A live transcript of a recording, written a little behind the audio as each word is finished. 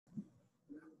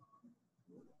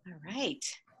All right.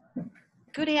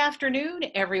 Good afternoon,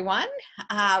 everyone.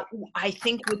 I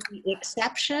think with the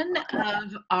exception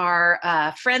of our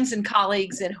friends and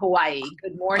colleagues in Hawaii,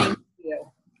 good morning to you.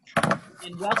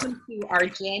 And welcome to our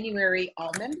January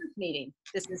All Members meeting.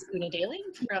 This is Una Daly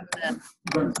from the...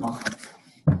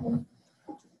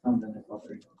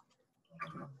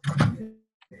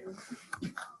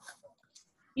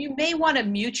 You may want to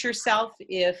mute yourself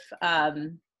if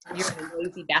you're in a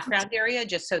noisy background area,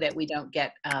 just so that we don't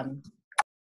get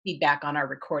feedback on our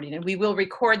recording. And we will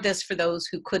record this for those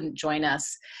who couldn't join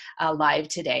us live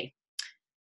today.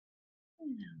 Let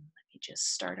me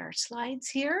just start our slides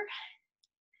here.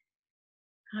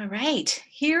 All right,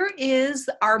 here is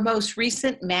our most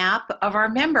recent map of our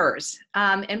members.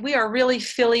 And we are really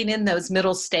filling in those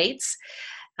middle states.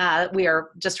 We are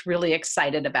just really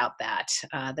excited about that.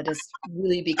 That is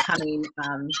really becoming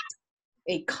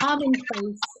a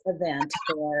commonplace event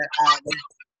for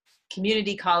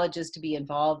community colleges to be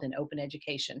involved in open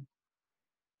education.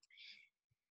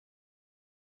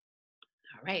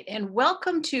 All right, and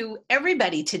welcome to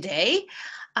everybody today.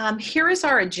 Here is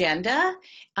our agenda.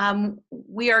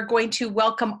 We are going to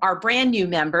welcome our brand new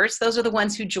members. Those are the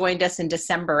ones who joined us in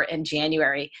December and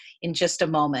January in just a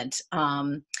moment.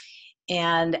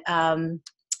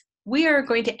 We are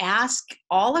going to ask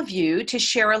all of you to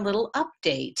share a little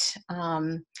update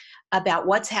about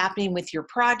what's happening with your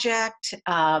project.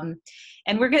 And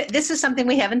this is something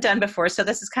we haven't done before, so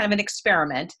this is kind of an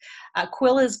experiment.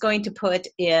 Quill is going to put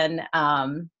in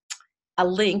a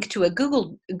link to a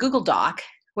Google Doc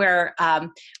where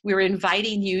we're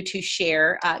inviting you to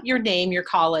share your name, your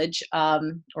college,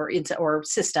 or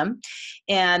system,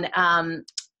 and a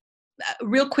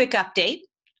real quick update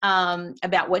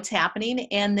about what's happening,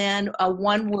 and then a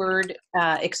one-word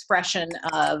expression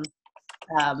of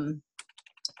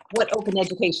what open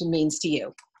education means to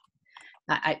you.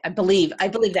 I believe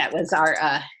that was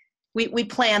our, we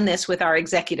planned this with our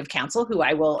executive council, who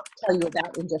I will tell you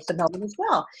about in just a moment as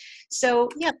well. So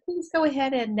yeah, please go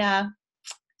ahead and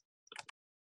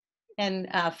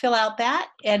fill out that,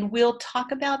 and we'll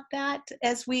talk about that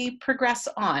as we progress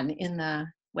on in the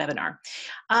webinar.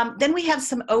 Then we have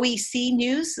some OEC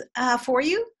news for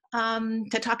you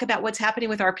to talk about what's happening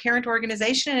with our parent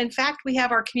organization. And in fact, we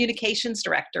have our communications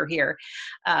director here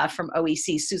from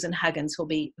OEC, Susan Huggins, who'll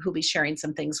be sharing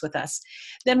some things with us.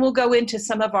 Then we'll go into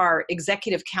some of our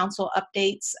executive council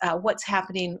updates, what's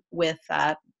happening with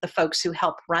the folks who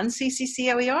help run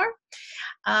CCCOER.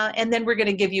 And then we're going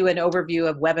to give you an overview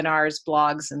of webinars,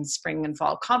 blogs, and spring and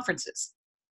fall conferences.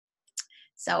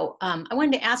 So I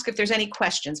wanted to ask if there's any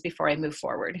questions before I move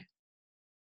forward.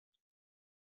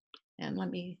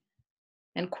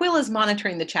 And Quill is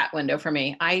monitoring the chat window for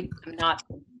me. I am not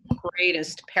the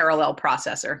greatest parallel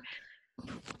processor.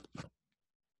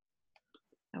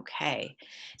 Okay,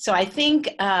 so I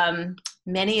think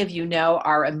many of you know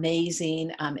our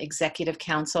amazing executive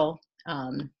council,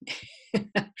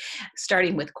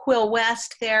 starting with Quill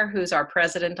West there, who's our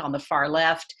president on the far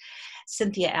left,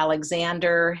 Cynthia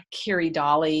Alexander, Kiri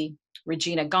Dolly,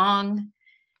 Regina Gong,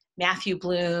 Matthew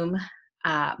Bloom,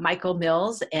 Michael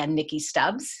Mills, and Nikki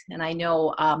Stubbs. And I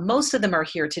know most of them are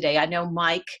here today. I know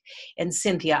Mike and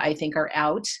Cynthia, I think, are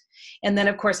out. And then,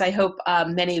 of course, I hope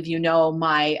many of you know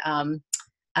my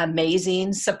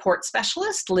amazing support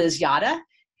specialist, Liz Yada,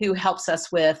 who helps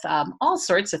us with all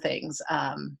sorts of things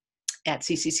at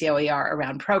CCCOER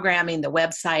around programming, the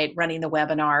website, running the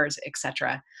webinars,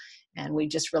 etc. And we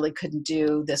just really couldn't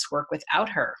do this work without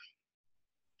her.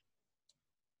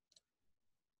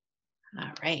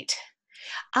 All right.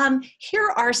 Here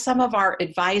are some of our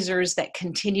advisors that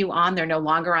continue on. They're no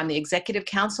longer on the executive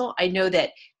council. I know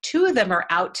that 2 of them are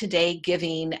out today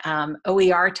giving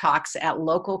OER talks at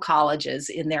local colleges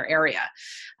in their area,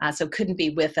 so couldn't be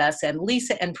with us. And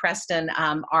Lisa and Preston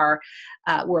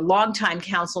were longtime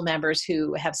council members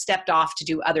who have stepped off to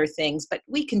do other things, but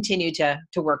we continue to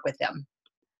work with them.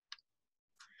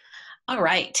 All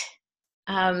right.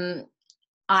 I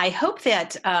hope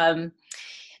that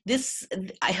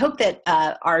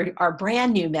our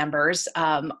brand new members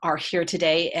are here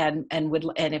today and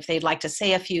if they'd like to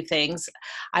say a few things.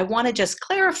 I want to just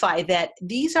clarify that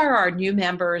these are our new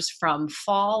members from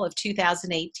fall of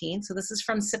 2018. So this is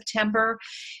from September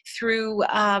through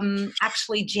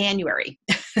actually January.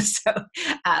 So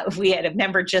we had a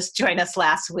member just join us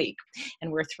last week, and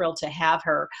we're thrilled to have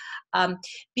her.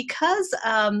 Because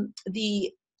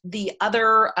the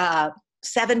other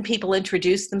 7 people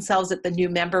introduced themselves at the new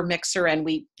member mixer, and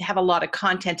we have a lot of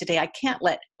content today. I can't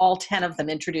let all 10 of them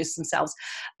introduce themselves,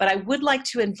 but I would like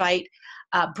to invite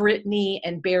Brittany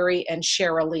and Barry and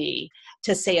Cheryl Lee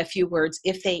to say a few words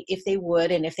if they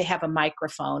would, and if they have a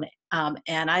microphone.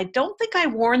 And I don't think I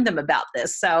warned them about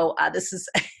this, so this is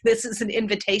this is an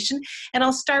invitation. And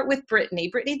I'll start with Brittany.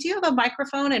 Brittany, do you have a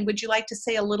microphone, and would you like to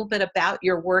say a little bit about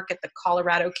your work at the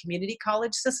Colorado Community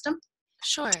College system?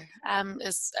 Sure.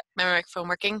 Is my microphone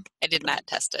working? I did not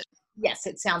test it. Yes,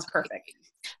 it sounds perfect.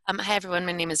 Hi, everyone.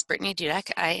 My name is Brittany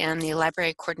Dudek. I am the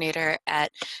library coordinator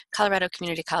at Colorado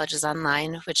Community Colleges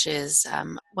Online, which is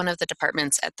one of the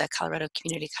departments at the Colorado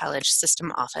Community College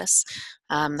System office.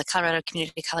 The Colorado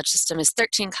Community College System is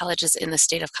 13 colleges in the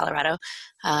state of Colorado.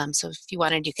 So if you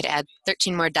wanted, you could add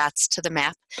 13 more dots to the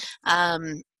map.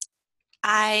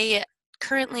 I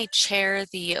currently chair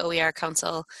the OER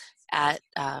Council at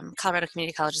Colorado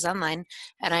Community Colleges Online,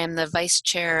 and I am the vice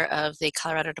chair of the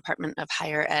Colorado Department of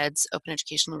Higher Ed's Open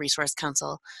Educational Resource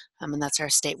Council, and that's our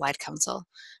statewide council.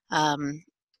 At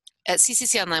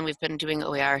CCC Online, we've been doing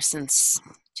OER since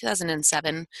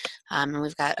 2007, and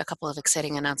we've got a couple of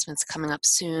exciting announcements coming up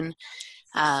soon.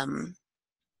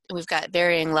 We've got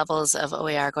varying levels of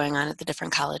OER going on at the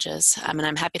different colleges. And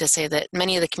I'm happy to say that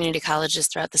many of the community colleges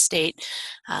throughout the state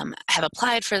have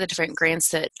applied for the different grants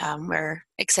that we're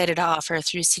excited to offer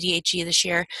through CDHE this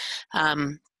year.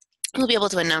 We'll be able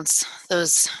to announce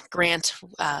those grant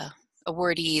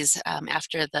awardees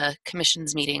after the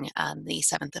commission's meeting on the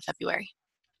 7th of February.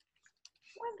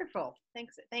 Wonderful.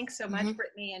 Thanks so much,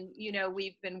 Brittany. And you know,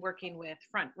 we've been working with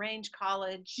Front Range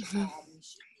College,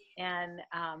 and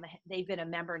they've been a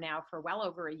member now for well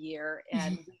over a year,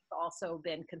 and we've also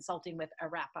been consulting with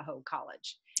Arapahoe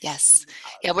College. Yes.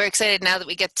 Yeah, we're excited now that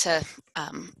we get to,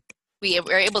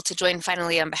 we're able to join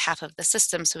finally on behalf of the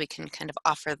system, so we can kind of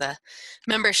offer the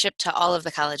membership to all of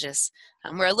the colleges.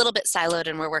 We're a little bit siloed,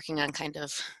 and we're working on kind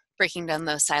of breaking down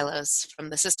those silos from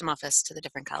the system office to the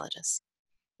different colleges.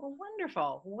 Well,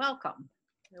 wonderful. Welcome.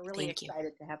 We're really Thank you.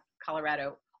 excited to have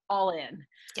Colorado all in.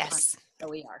 Yes.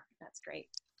 OER. That's great.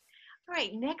 All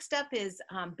right, next up is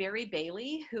Barry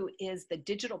Bailey, who is the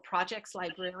Digital Projects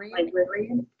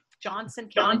Librarian, Johnson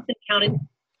County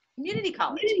Community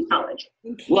College.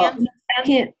 Well, I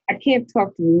can't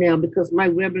talk to you now because my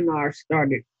webinar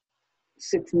started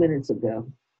 6 minutes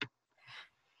ago.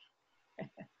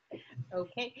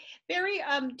 Okay. Barry,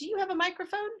 do you have a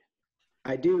microphone?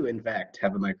 I do, in fact,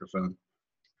 have a microphone.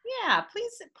 Yeah,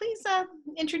 please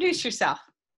introduce yourself.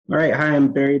 All right, hi,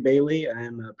 I'm Barry Bailey.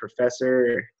 I'm a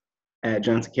professor at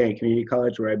Johnson County Community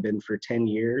College, where I've been for 10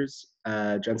 years.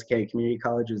 Johnson County Community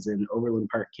College is in Overland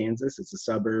Park, Kansas. It's a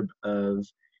suburb of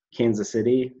Kansas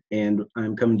City, and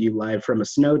I'm coming to you live from a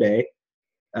snow day,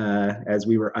 as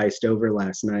we were iced over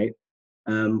last night.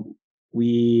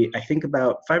 We, I think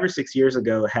about 5 or 6 years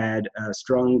ago, had a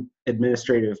strong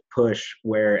administrative push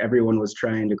where everyone was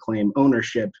trying to claim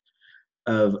ownership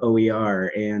of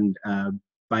OER, and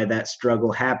by that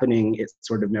struggle happening, it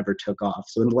sort of never took off.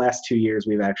 So in the last 2 years,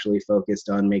 we've actually focused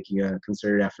on making a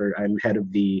concerted effort. I'm head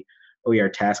of the OER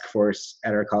task force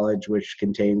at our college, which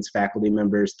contains faculty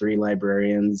members, 3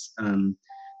 librarians,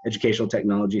 educational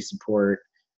technology support,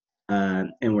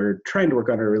 and we're trying to work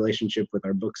on our relationship with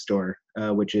our bookstore,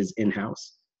 which is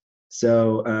in-house.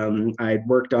 So I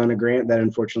worked on a grant that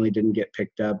unfortunately didn't get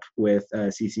picked up with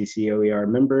CCCOER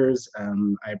members.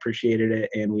 I appreciated it,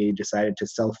 and we decided to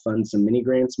self-fund some mini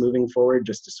grants moving forward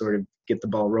just to sort of get the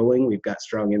ball rolling. We've got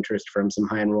strong interest from some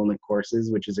high enrollment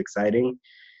courses, which is exciting.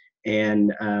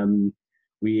 And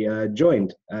we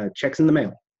joined, checks in the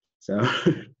mail. So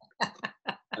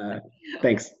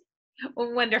thanks.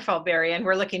 Well, wonderful, Barry, and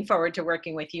we're looking forward to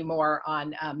working with you more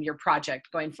on your project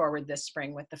going forward this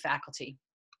spring with the faculty.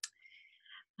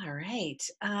 All right,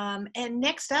 and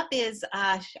next up is,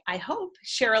 I hope,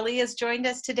 Shirley has joined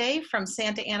us today from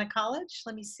Santa Ana College.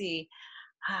 Let me see.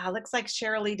 Looks like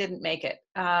Shirley didn't make it.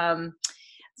 So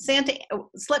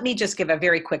let me just give a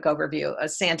very quick overview.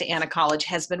 Santa Ana College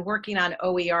has been working on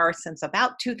OER since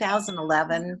about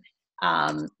 2011,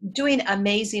 doing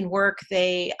amazing work.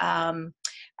 They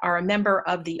are a member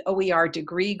of the OER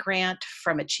degree grant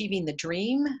from Achieving the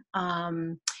Dream.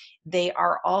 They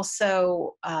are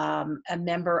also a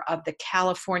member of the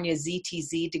California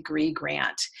ZTZ degree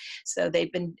grant. So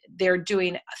they're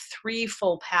doing 3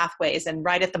 full pathways, and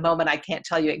right at the moment I can't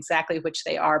tell you exactly which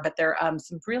they are, but they're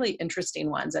some really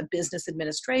interesting ones. A business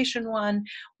administration one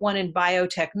in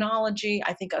biotechnology,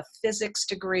 I think a physics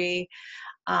degree.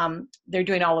 They're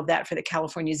doing all of that for the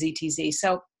California ZTZ.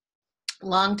 So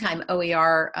longtime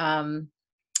OER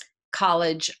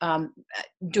college,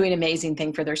 doing amazing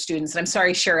thing for their students. And I'm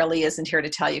sorry Shirley isn't here to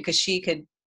tell you, because she could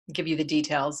give you the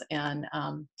details, and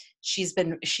she's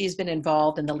been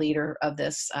involved in the leader of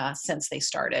this since they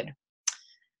started.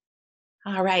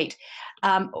 All right.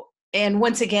 And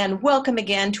once again, welcome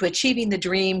again to Achieving the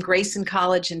Dream, Grayson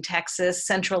College in Texas,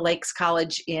 Central Lakes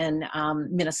College in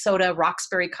Minnesota,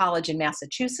 Roxbury College in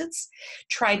Massachusetts,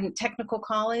 Trident Technical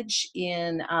College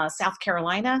in South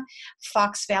Carolina,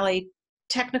 Fox Valley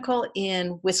Technical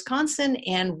in Wisconsin,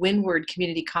 and Windward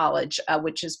Community College,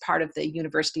 which is part of the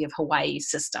University of Hawaii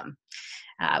system.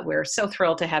 We're so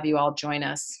thrilled to have you all join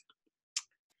us.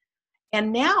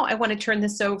 And now I want to turn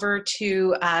this over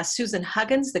to Susan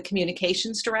Huggins, the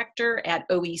Communications Director at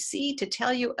OEC, to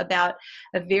tell you about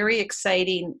a very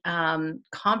exciting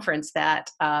conference that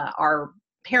our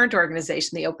parent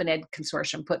organization, the Open Ed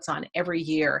Consortium, puts on every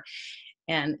year.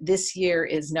 And this year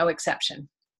is no exception.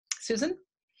 Susan?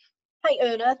 Hi,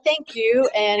 Una. Thank you,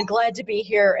 and glad to be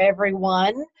here,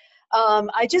 everyone.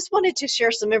 I just wanted to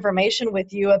share some information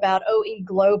with you about OE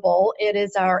Global. It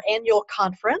is our annual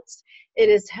conference. It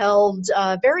is held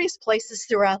various places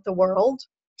throughout the world.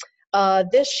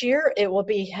 This year, it will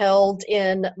be held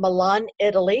in Milan,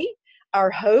 Italy. Our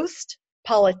host,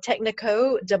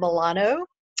 Politecnico di Milano,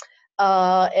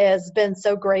 has been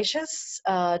so gracious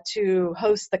to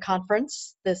host the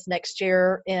conference this next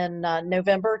year in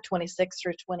November 26th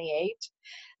through 28th.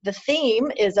 The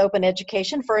theme is Open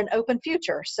Education for an Open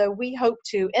Future. So we hope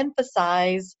to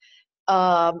emphasize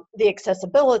the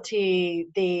accessibility,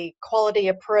 the quality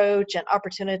approach, and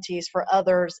opportunities for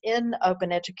others in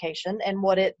open education and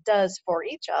what it does for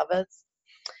each of us.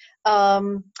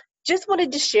 Just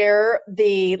wanted to share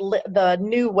the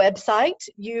new website.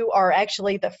 You are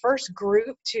actually the first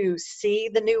group to see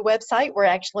the new website. We're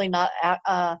actually not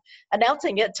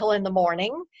announcing it till in the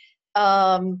morning.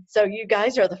 So you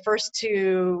guys are the first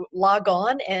to log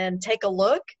on and take a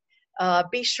look.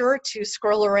 Be sure to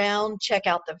scroll around, check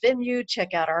out the venue,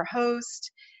 check out our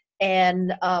host,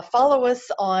 and follow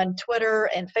us on Twitter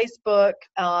and Facebook,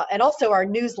 and also our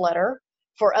newsletter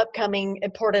for upcoming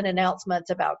important announcements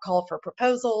about call for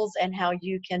proposals and how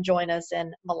you can join us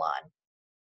in Milan.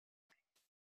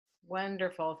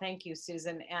 Wonderful. Thank you,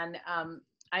 Susan. And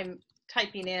I'm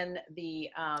typing in the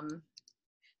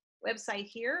website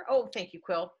here. Oh, thank you,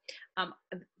 Quill.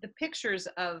 The pictures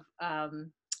of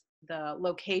the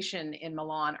location in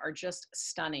Milan are just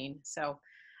stunning. So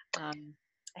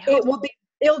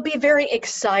it'll be very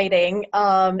exciting.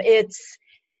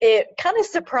 It kind of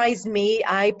surprised me.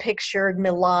 I pictured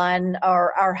Milan,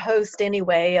 or our host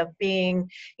anyway, of being,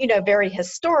 very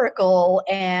historical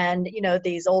and,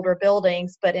 these older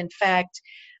buildings. But in fact,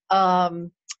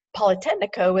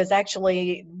 Politecnico is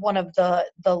actually one of the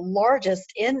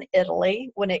largest in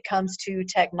Italy when it comes to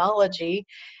technology.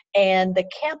 And the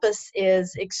campus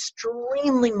is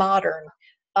extremely modern.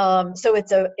 So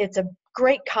it's a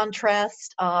great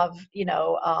contrast of,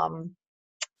 the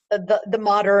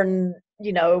modern,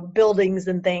 buildings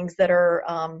and things that are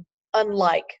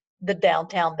unlike the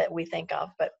downtown that we think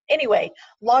of. But anyway,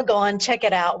 log on, check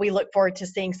it out. We look forward to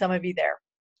seeing some of you there.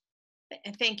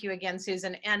 Thank you again,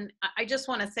 Susan. And I just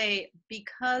want to say,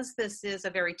 because this is a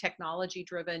very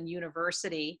technology-driven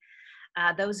university,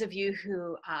 those of you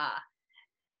who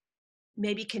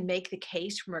maybe can make the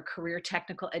case from a career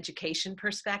technical education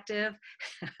perspective.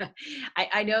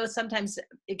 I know sometimes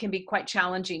it can be quite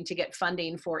challenging to get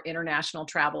funding for international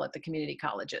travel at the community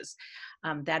colleges.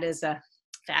 That is a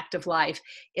fact of life.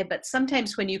 But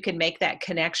sometimes when you can make that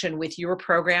connection with your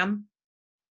program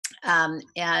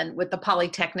and with the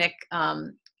Polytechnic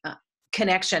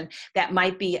connection, that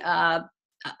might be a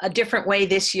different way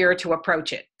this year to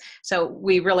approach it. So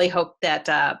we really hope that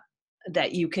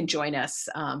that you can join us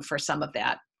for some of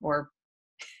that, or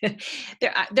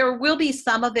there will be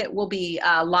some of it will be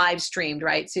live streamed,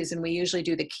 right, Susan? We usually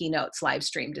do the keynotes live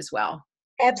streamed as well.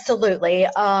 Absolutely.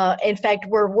 In fact,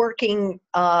 we're working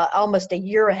almost a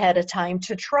year ahead of time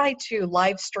to try to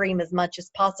live stream as much as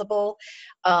possible.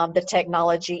 The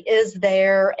technology is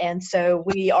there, and so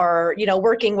we are,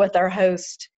 working with our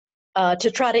host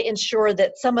to try to ensure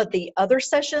that some of the other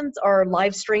sessions are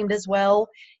live streamed as well.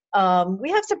 We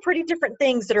have some pretty different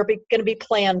things that are going to be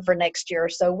planned for next year,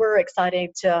 so we're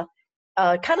excited to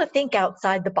kind of think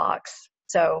outside the box.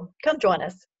 So come join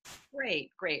us.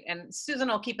 Great, great. And Susan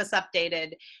will keep us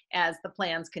updated as the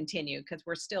plans continue, because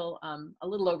we're still a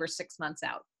little over 6 months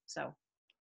out. So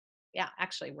yeah,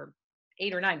 actually we're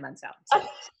 8 or 9 months out. So.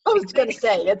 I was going to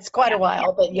say, it's quite a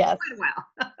while, but yes. Quite a while.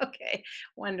 Okay,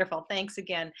 wonderful. Thanks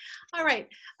again. All right,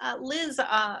 Liz,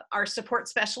 our support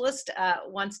specialist,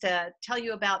 wants to tell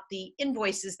you about the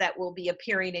invoices that will be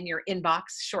appearing in your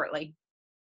inbox shortly.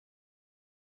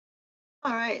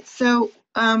 All right, so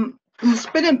there's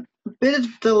been a bit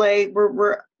of delay.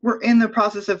 We're in the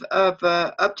process of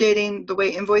updating the way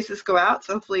invoices go out,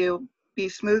 so hopefully it'll be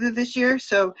smoother this year.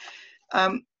 So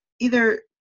either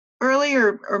early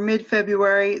or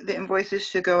mid-February, the invoices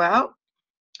should go out.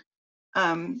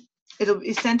 It'll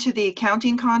be sent to the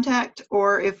accounting contact,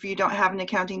 or if you don't have an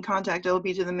accounting contact, it'll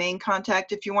be to the main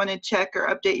contact. If you want to check or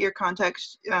update your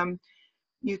contacts,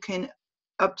 you can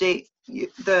update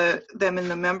them in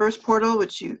the members portal,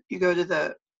 which you go to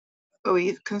the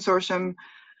OE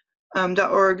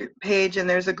Consortium.org page, and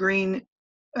there's a green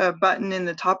button in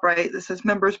the top right that says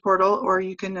members portal, or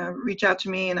you can reach out to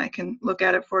me and I can look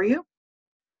at it for you.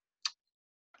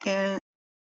 And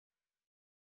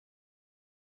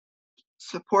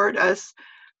support us.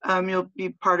 You'll be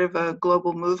part of a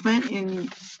global movement,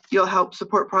 and you'll help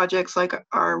support projects like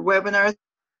our webinar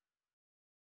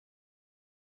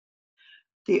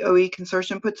the OE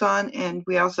Consortium puts on, and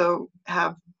we also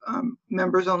have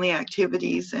members-only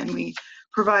activities, and we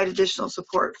provide additional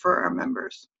support for our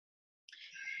members.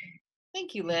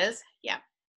 Thank you, Liz. Yeah.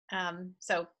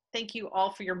 So thank you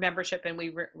all for your membership, and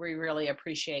we really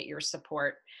appreciate your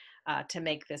support to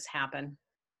make this happen.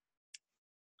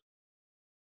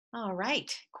 All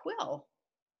right, Quill.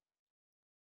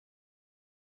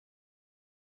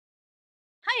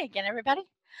 Hi again, everybody.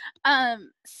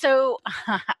 So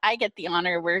I get the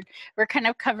honor. We're kind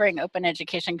of covering Open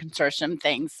Education Consortium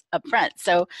things up front.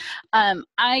 So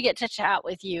I get to chat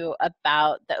with you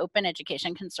about the Open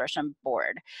Education Consortium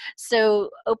Board. So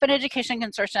Open Education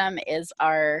Consortium is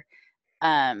our,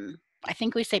 I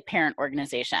think we say parent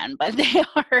organization, but they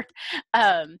are,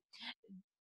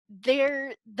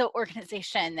 they're the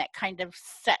organization that kind of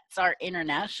sets our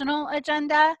international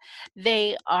agenda.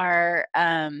 They are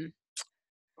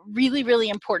really, really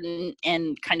important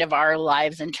in kind of our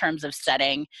lives in terms of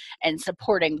setting and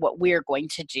supporting what we're going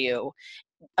to do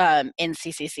in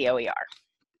CCCOER.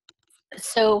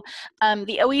 So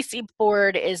the OEC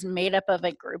board is made up of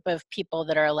a group of people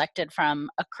that are elected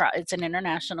from across, it's an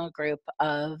international group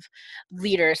of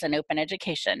leaders in open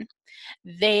education.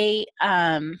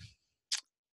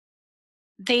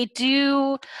 They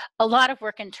do a lot of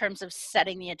work in terms of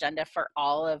setting the agenda for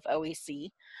all of OEC.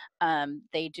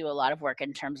 They do a lot of work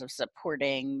in terms of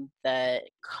supporting the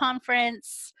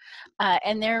conference,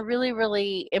 and they're a really,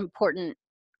 really important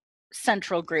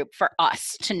central group for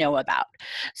us to know about.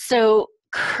 So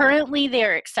currently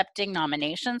they're accepting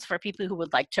nominations for people who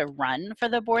would like to run for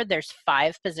the board. There's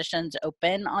 5 positions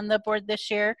open on the board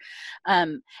this year.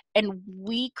 And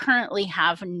we currently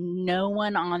have no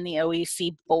one on the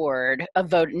OEC board,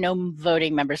 no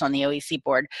voting members on the OEC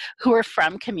board who are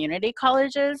from community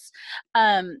colleges.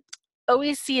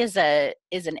 OEC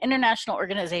is an international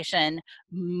organization.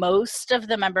 Most of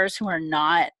the members who are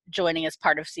not joining as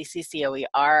part of CCCOER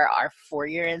are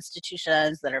 4-year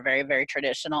institutions that are very, very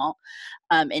traditional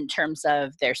in terms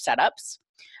of their setups.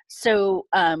 So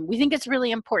we think it's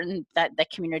really important that the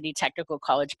community technical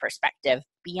college perspective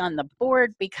be on the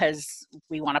board because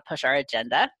we want to push our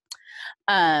agenda.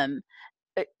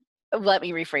 Let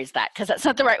me rephrase that because that's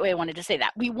not the right way I wanted to say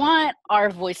that. We want our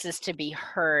voices to be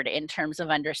heard in terms of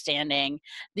understanding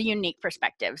the unique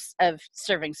perspectives of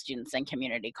serving students in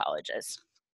community colleges.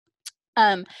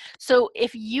 So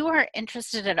if you are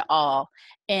interested at all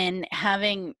in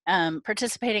having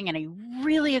participating in a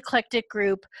really eclectic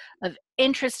group of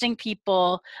interesting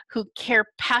people who care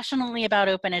passionately about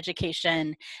open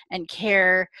education and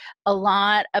care a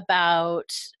lot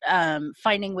about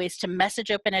finding ways to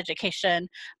message open education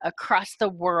across the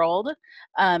world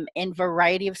in a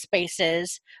variety of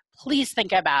spaces, please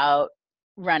think about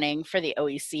running for the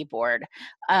OEC board.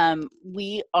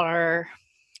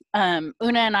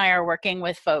 Una and I are working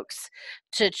with folks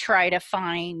to try to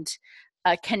find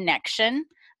a connection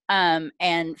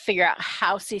and figure out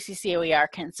how CCCOER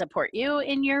can support you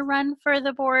in your run for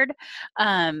the board.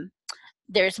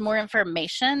 There's more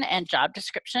information and job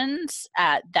descriptions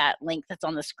at that link that's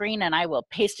on the screen, and I will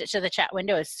paste it to the chat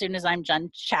window as soon as I'm done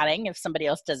chatting if somebody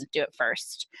else doesn't do it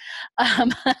first.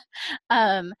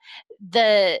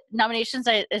 The nominations,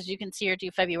 as you can see, are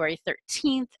due February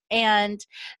 13th, and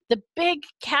the big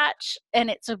catch, and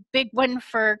it's a big one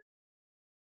for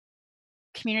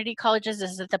community colleges,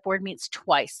 is that the board meets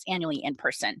twice annually in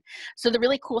person. So the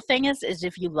really cool thing is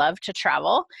if you love to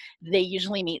travel, they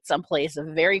usually meet someplace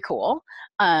very cool.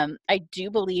 I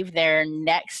do believe their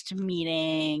next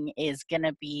meeting is going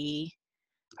to be,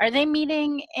 are they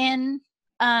meeting in,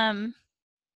 Una,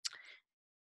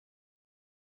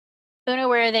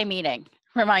 where are they meeting?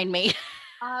 Remind me.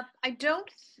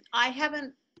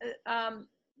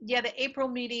 Yeah, the April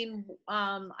meeting,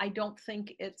 I don't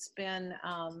think it's been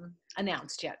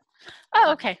announced yet.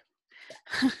 Oh, okay.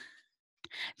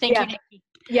 Thank you, Nikki.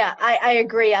 Yeah, I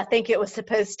agree. I think it was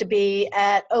supposed to be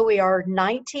at OER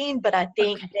 19, but I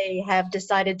think they have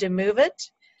decided to move it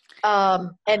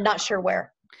and not sure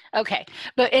where. Okay,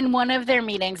 but in one of their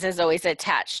meetings is always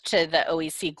attached to the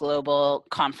OEC Global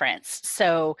Conference.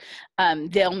 So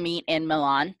they'll meet in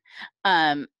Milan,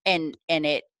 and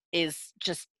it is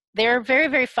just, they're a very,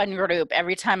 very fun group.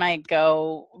 Every time I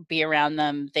go be around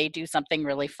them, they do something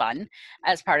really fun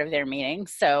as part of their meeting.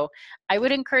 So I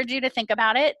would encourage you to think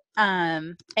about it.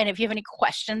 And if you have any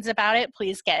questions about it,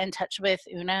 please get in touch with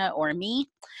Una or me.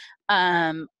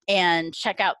 And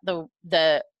check out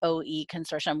the OE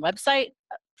Consortium website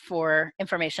for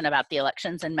information about the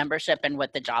elections and membership and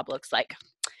what the job looks like.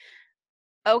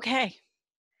 Okay.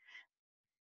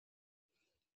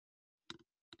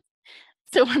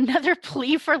 So another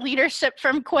plea for leadership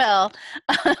from Quill.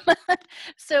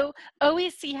 So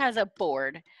OEC has a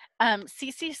board.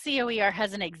 CCCOER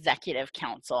has an executive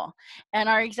council, and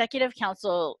our executive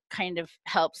council kind of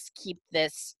helps keep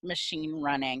this machine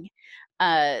running.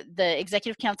 The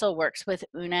executive council works with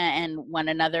Una and one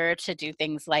another to do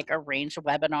things like arrange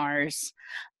webinars,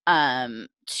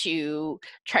 to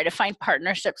try to find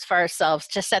partnerships for ourselves,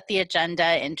 to set the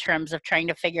agenda in terms of trying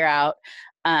to figure out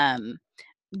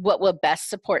what will best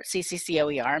support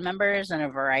CCCOER members in a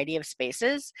variety of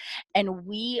spaces. And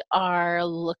we are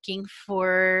looking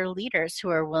for leaders who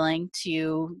are willing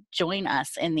to join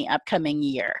us in the upcoming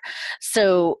year.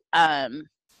 So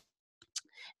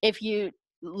if you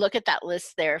look at that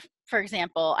list there, for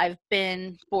example, I've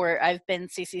been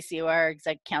CCCOER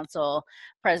Exec Council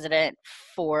President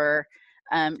for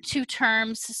 2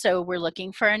 terms, so we're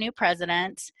looking for a new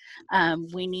president.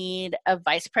 We need a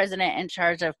vice president in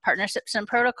charge of partnerships and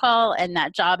protocol, and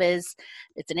that job it's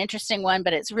an interesting one,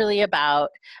 but it's really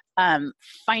about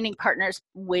finding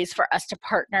ways for us to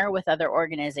partner with other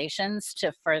organizations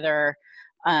to further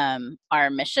our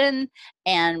mission.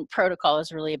 And protocol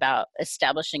is really about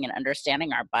establishing and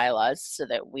understanding our bylaws so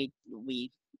that we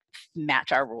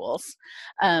match our rules.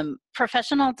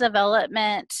 Professional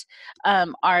development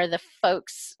are the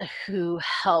folks who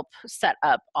help set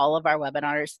up all of our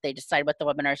webinars. They decide what the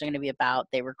webinars are going to be about.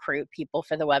 They recruit people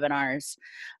for the webinars,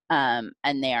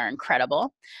 and they are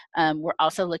incredible. We're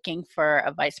also looking for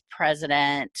a vice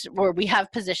president, or we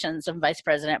have positions of vice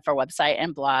president for website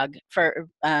and blog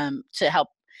to help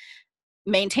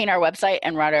maintain our website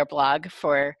and run our blog.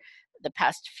 For the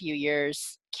past few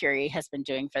years, Curie has been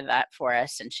doing that for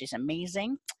us, and she's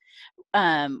amazing.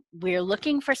 We're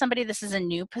looking for somebody, this is a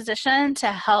new position,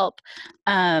 to help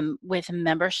with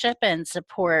membership and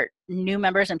support new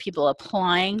members and people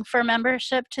applying for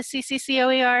membership to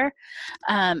CCCOER.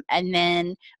 And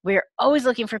then we're always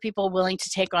looking for people willing to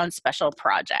take on special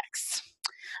projects.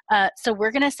 So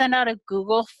we're going to send out a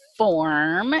Google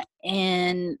form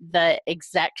in the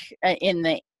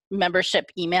membership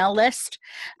email list.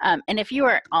 And if you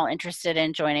are all interested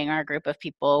in joining our group of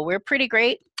people, we're pretty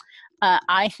great.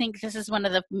 I think this is one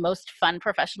of the most fun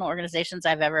professional organizations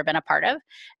I've ever been a part of.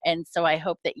 And so I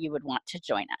hope that you would want to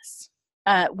join us.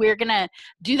 We're going to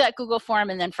do that Google form.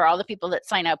 And then for all the people that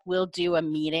sign up, we'll do a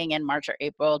meeting in March or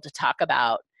April to talk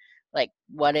about, like,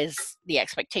 what is the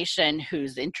expectation,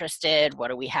 who's interested, what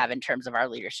do we have in terms of our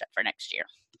leadership for next year.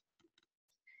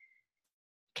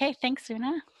 Okay, thanks,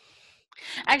 Una.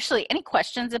 Actually, any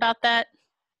questions about that?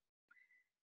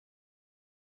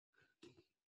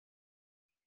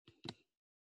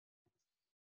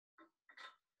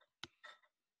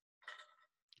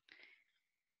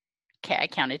 Okay, I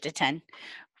counted to 10.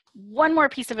 One more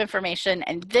piece of information,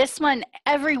 and this one,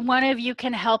 every one of you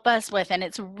can help us with, and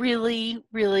it's really,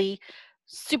 really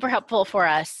super helpful for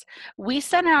us. We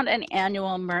send out an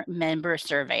annual member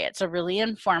survey. It's a really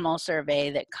informal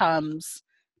survey that comes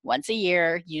once a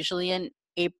year, usually in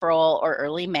April or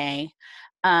early May.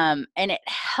 And it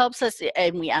helps us,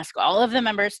 and we ask all of the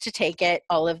members to take it,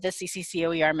 all of the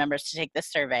CCCOER members to take the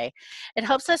survey. It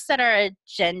helps us set our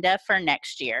agenda for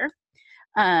next year.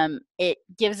 It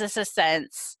gives us a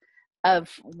sense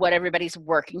of what everybody's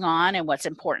working on and what's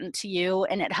important to you,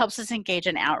 and it helps us engage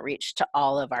in outreach to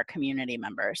all of our community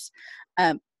members.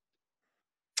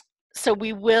 So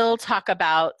we will talk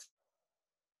about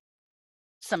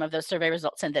some of those survey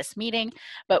results in this meeting,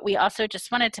 but we also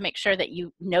just wanted to make sure that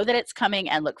you know that it's coming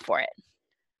and look for it.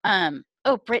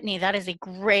 Oh, Brittany, that is a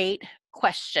great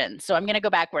question. So I'm going to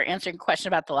go back. We're answering a question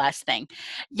about the last thing.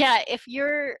 Yeah, if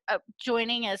you're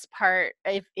joining as part,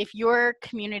 if your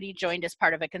community joined as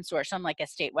part of a consortium, like a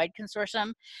statewide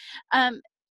consortium,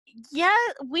 yeah,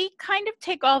 we kind of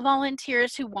take all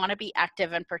volunteers who want to be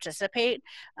active and participate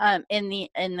in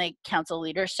the council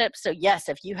leadership. So yes,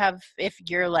 if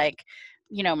you're like,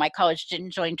 you know, my college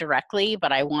didn't join directly,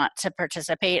 but I want to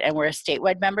participate and we're a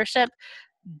statewide membership,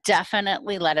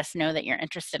 definitely let us know that you're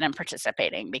interested in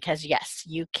participating, because yes,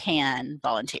 you can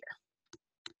volunteer.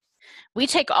 We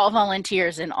take all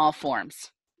volunteers in all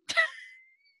forms.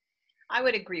 I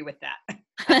would agree with that.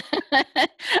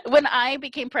 When I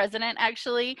became president,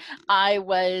 actually, I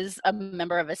was a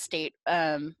member of a state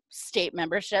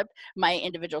membership. My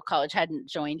individual college hadn't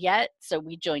joined yet, so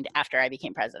we joined after I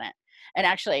became president. And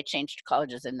actually, I changed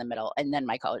colleges in the middle, and then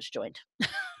my college joined.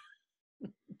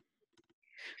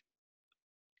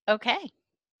 Okay.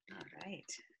 All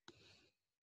right.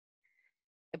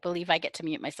 I believe I get to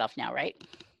mute myself now, right?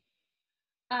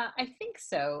 I think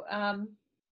so.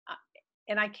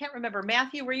 And I can't remember,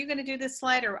 Matthew, were you going to do this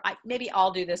slide, or maybe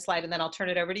I'll do this slide and then I'll turn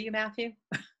it over to you, Matthew?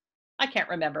 I can't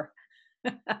remember.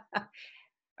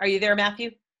 Are you there,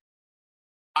 Matthew?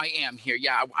 I am here.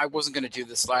 Yeah, I wasn't going to do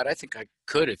this slide. I think I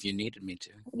could if you needed me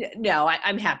to. No,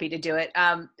 I'm happy to do it.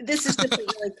 This is just a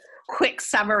really quick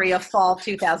summary of fall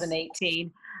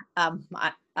 2018.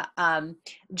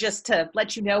 Just to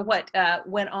let you know what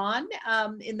went on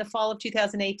in the fall of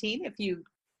 2018. If you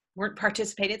weren't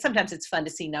participating, sometimes it's fun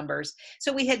to see numbers.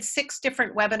 So we had 6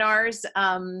 different webinars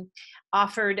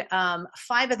offered.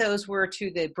 5 of those were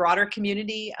to the broader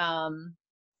community, and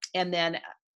then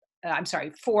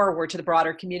 4 were to the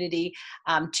broader community.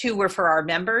 2 were for our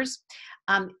members.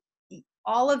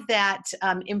 All of that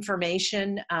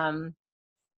information,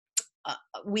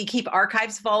 we keep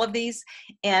archives of all of these.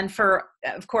 And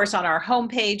of course, on our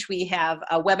homepage, we have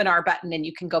a webinar button, and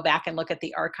you can go back and look at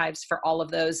the archives for all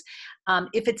of those.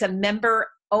 If it's a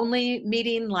member-only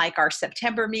meeting, like our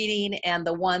September meeting and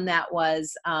the one that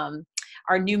was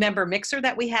our new member mixer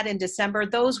that we had in December,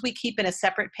 those we keep in a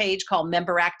separate page called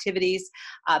Member Activities.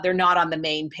 They're not on the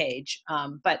main page,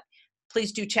 but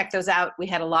please do check those out. We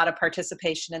had a lot of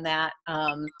participation in that.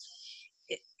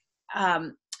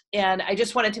 And I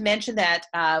just wanted to mention that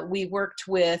we worked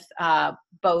with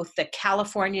both the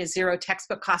California Zero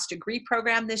Textbook Cost Degree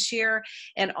Program this year,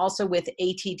 and also with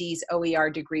ATD's OER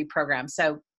degree program.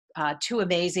 So 2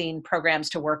 amazing programs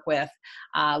to work with.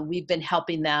 We've been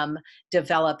helping them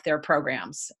develop their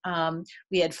programs.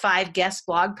 We had 5 guest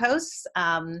blog posts,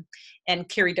 and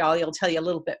Carrie Dolly will tell you a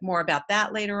little bit more about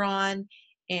that later on.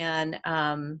 And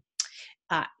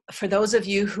for those of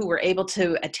you who were able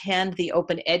to attend the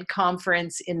Open Ed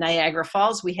conference in Niagara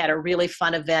Falls, we had a really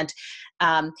fun event.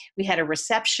 We had a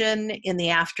reception in the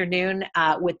afternoon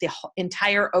with the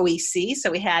entire OEC.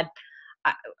 So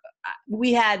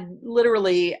we had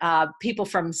literally people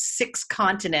from 6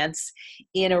 continents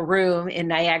in a room in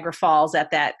Niagara Falls at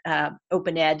that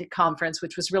Open Ed conference,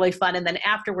 which was really fun. And then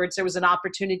afterwards, there was an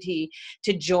opportunity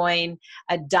to join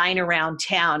a dine around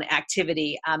town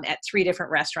activity at 3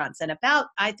 different restaurants. And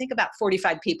I think about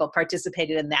 45 people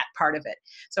participated in that part of it.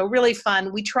 So really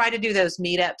fun. We try to do those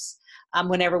meetups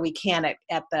whenever we can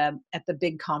at the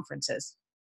big conferences.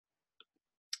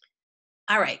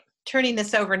 All right. Turning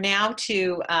this over now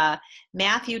to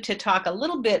Matthew to talk a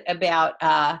little bit about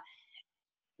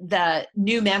the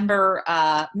new member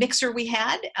mixer we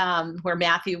had, where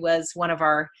Matthew was one of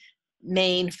our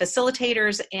main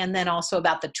facilitators, and then also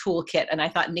about the toolkit. And I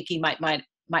thought Nikki might want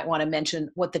to mention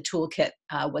what the toolkit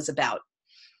was about.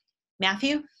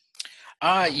 Matthew?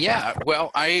 Yeah,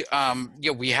 well,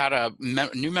 we had a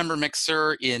new member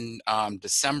mixer in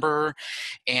December,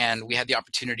 and we had the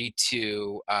opportunity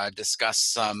to discuss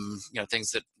some, things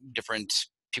that different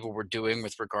people were doing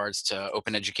with regards to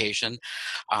open education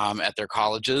at their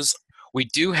colleges. We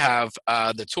do have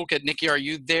the toolkit. Nikki, are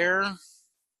you there?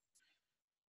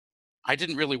 I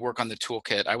didn't really work on the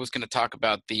toolkit. I was going to talk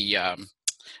about the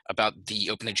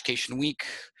Open Education Week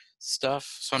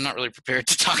stuff, so I'm not really prepared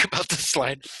to talk about this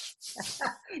slide.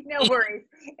 No worries.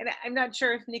 And I'm not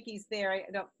sure if Nikki's there. I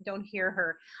don't hear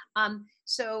her.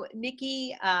 So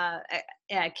Nikki,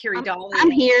 Carrie Dolly.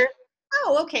 I'm here.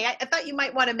 Oh, okay. I thought you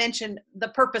might want to mention the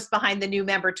purpose behind the new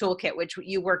member toolkit, which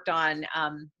you worked on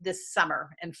this summer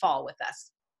and fall with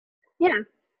us. Yeah,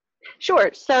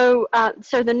 sure. So,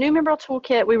 the new member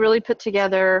toolkit we really put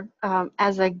together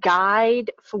as a guide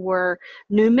for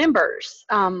new members.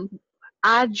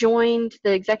 I joined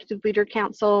the Executive Leader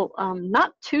Council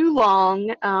not too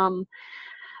long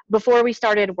before we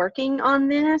started working on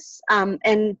this.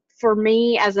 And for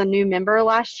me, as a new member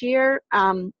last year,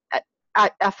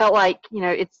 I felt like,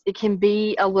 it can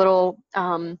be a little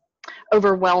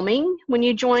overwhelming when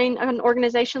you join an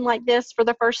organization like this for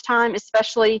the first time,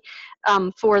 especially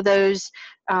for those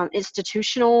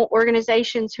institutional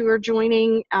organizations who are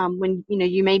joining, when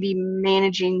you may be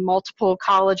managing multiple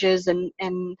colleges and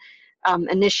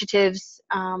initiatives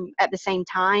at the same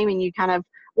time, and you kind of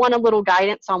want a little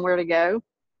guidance on where to go.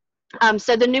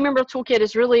 So the new member toolkit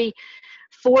is really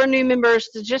for new members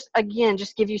to just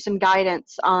give you some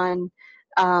guidance on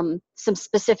some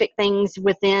specific things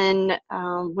within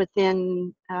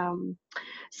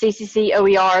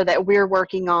CCCOER that we're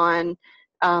working on,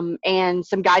 and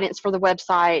some guidance for the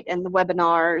website and the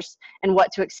webinars and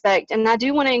what to expect. And I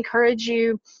do want to encourage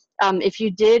you, if you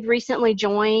did recently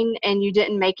join and you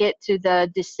didn't make it to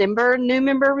the December new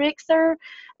member mixer,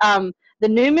 the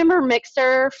new member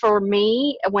mixer for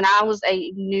me, when I was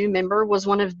a new member, was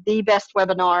one of the best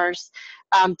webinars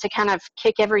to kind of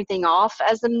kick everything off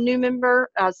as a new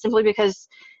member, simply because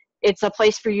it's a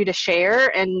place for you to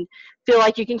share and feel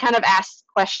like you can kind of ask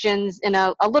questions in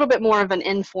a little bit more of an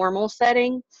informal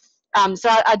setting. So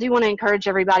I do want to encourage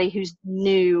everybody who's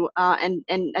new and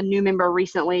a new member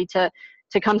recently to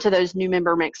come to those new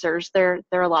member mixers. They're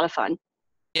a lot of fun.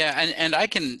 Yeah, and I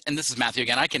can, and this is Matthew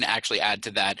again, I can actually add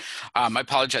to that. I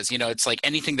apologize, it's like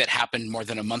anything that happened more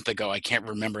than a month ago, I can't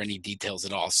remember any details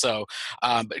at all. So,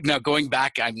 but now going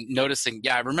back, I'm noticing,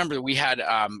 I remember we had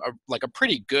a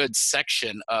pretty good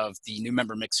section of the new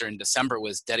member mixer in December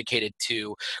was dedicated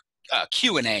to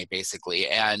Q&A basically,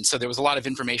 and so there was a lot of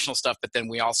informational stuff, but then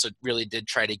we also really did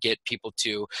try to get people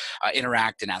to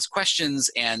interact and ask questions.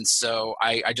 And so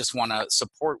I just want to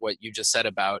support what you just said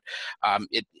about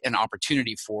an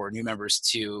opportunity for new members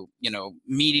to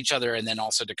meet each other, and then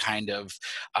also to kind of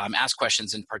ask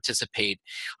questions and participate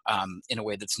in a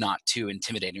way that's not too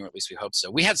intimidating, or at least we hope so.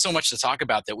 We had so much to talk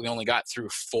about that we only got through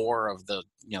 4 of the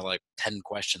 10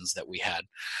 questions that we had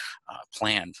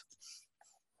planned.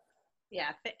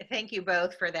 Yeah, thank you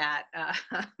both for that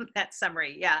that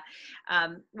summary. Yeah,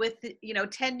 with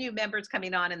 10 new members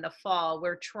coming on in the fall,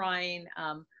 we're trying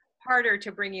harder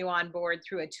to bring you on board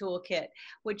through a toolkit,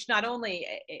 which not only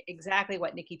exactly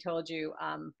what Nikki told you,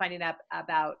 finding out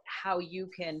about how you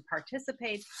can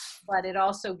participate, but it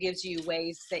also gives you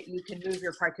ways that you can move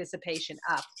your participation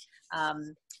up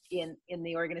in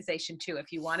the organization too.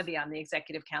 If you want to be on the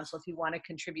executive council, if you want to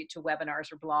contribute to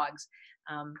webinars or blogs.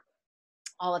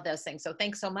 All of those things. So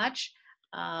thanks so much.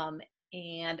 And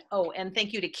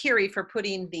thank you to Kiri for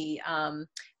putting the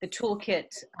toolkit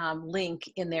link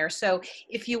in there. So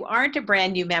if you aren't a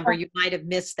brand new member, you might have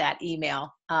missed that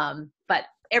email, but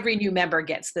every new member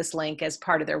gets this link as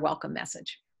part of their welcome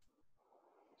message.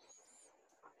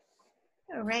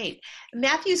 All right,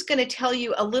 Matthew's going to tell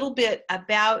you a little bit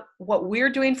about what we're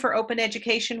doing for Open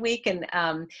Education Week. And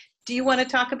do you want to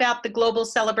talk about the global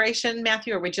celebration,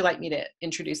 Matthew, or would you like me to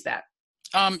introduce that?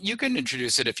 You can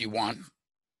introduce it if you want.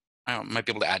 I might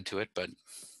be able to add to it, but.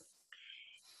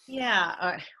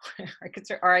 Yeah, I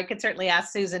could certainly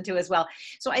ask Susan too as well.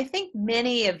 So I think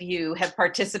many of you have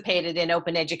participated in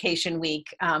Open Education Week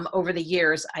over the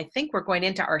years. I think we're going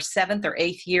into our 7th or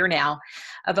 8th year now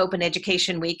of Open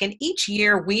Education Week. And each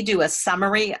year we do a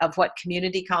summary of what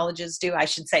community colleges do. I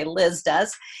should say Liz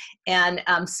does. And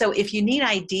so if you need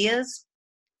ideas,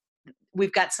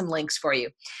 we've got some links for you.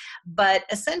 But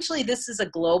essentially, this is a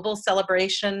global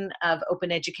celebration of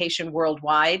open education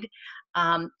worldwide.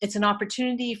 It's an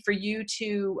opportunity for you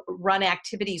to run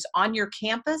activities on your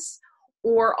campus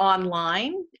or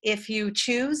online if you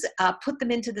choose. Put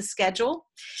them into the schedule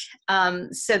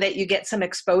so that you get some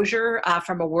exposure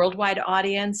from a worldwide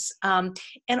audience,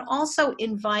 and also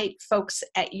invite folks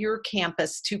at your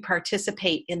campus to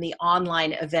participate in the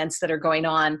online events that are going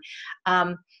on.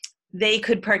 They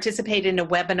could participate in a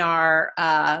webinar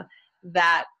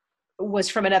that was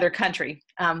from another country.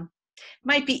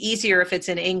 Might be easier if it's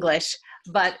in English,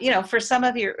 but for some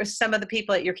of the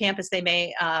people at your campus, they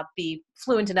may be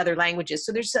fluent in other languages.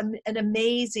 So there's an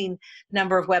amazing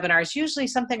number of webinars, usually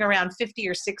something around 50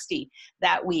 or 60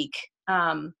 that week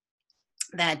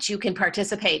that you can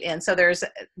participate in. So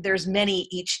there's many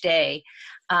each day.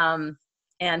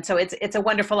 And so it's a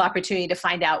wonderful opportunity to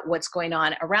find out what's going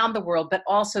on around the world, but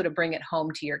also to bring it home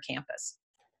to your campus.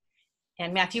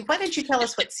 And Matthew, why don't you tell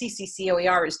us what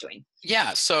CCCOER is doing?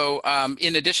 Yeah, so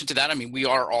in addition to that, we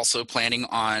are also planning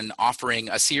on offering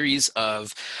a series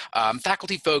of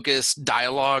faculty-focused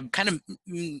dialogue, kind of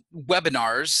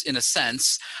webinars in a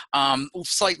sense,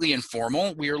 slightly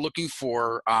informal. We are looking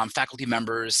for faculty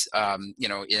members,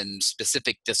 in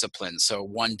specific disciplines. So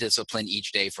one discipline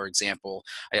each day, for example.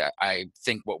 I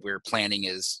think what we're planning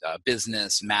is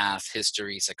business, math,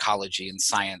 history, psychology, and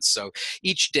science. So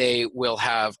each day we'll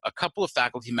have a couple of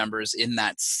faculty members in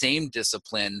that same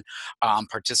discipline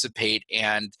participate,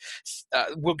 and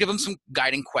we'll give them some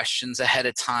guiding questions ahead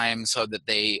of time so that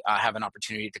they have an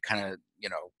opportunity to kind of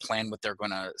plan what they're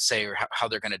going to say or how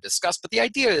they're going to discuss. But the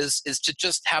idea is to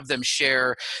just have them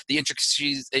share the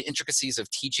intricacies of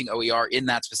teaching OER in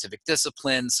that specific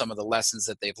discipline, some of the lessons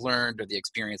that they've learned or the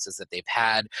experiences that they've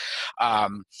had,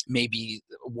 maybe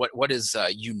what is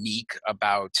unique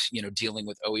about dealing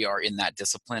with OER in that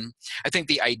discipline. I think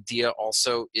the idea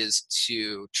also is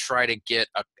to try to get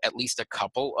at least a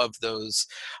couple of those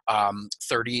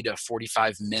 30 to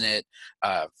 45 minute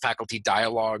faculty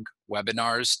dialogue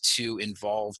webinars to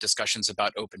involve discussions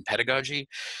about open pedagogy.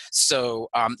 So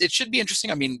it should be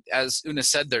interesting. I mean, as Una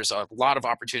said, there's a lot of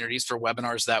opportunities for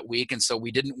webinars that week, and so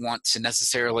we didn't want to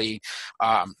necessarily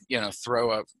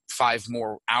throw a 5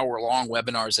 more hour-long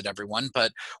webinars at everyone,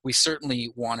 but we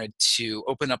certainly wanted to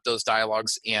open up those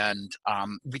dialogues, and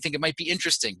we think it might be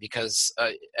interesting because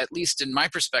at least in my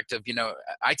perspective,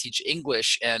 I teach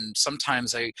English, and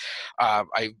sometimes I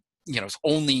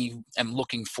only am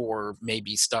looking for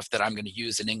maybe stuff that I'm going to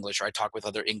use in English, or I talk with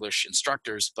other English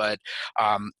instructors, but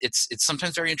it's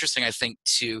sometimes very interesting, I think,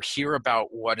 to hear about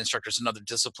what instructors in other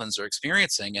disciplines are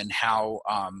experiencing and how,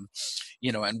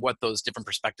 and what those different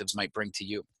perspectives might bring to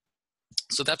you.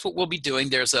 So that's what we'll be doing.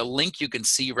 There's a link you can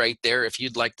see right there if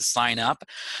you'd like to sign up.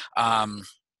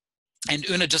 And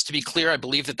Una, just to be clear, I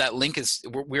believe that link is,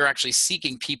 we're actually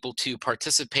seeking people to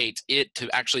participate, to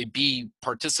actually be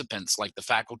participants, like the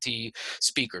faculty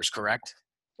speakers, correct?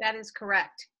 That is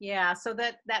correct. Yeah, so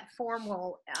that form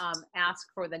will ask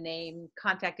for the name,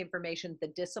 contact information, the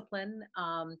discipline,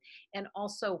 and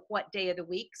also what day of the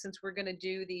week, since we're going to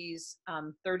do these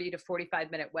 30 to 45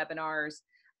 minute webinars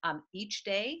each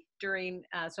day during,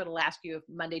 so it'll ask you if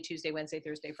Monday, Tuesday, Wednesday,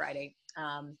 Thursday, Friday,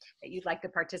 that you'd like to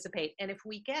participate. And if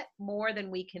we get more than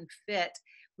we can fit,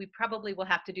 we probably will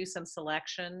have to do some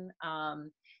selection,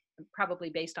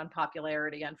 probably based on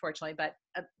popularity, unfortunately, but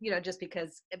just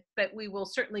because, but we will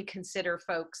certainly consider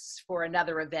folks for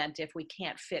another event if we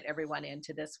can't fit everyone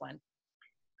into this one.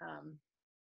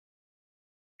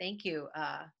 Thank you,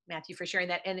 Matthew, for sharing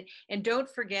that. And don't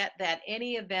forget that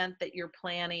any event that you're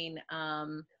planning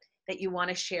that you want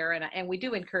to share, and we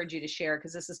do encourage you to share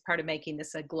because this is part of making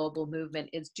this a global movement,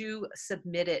 is do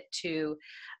submit it to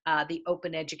the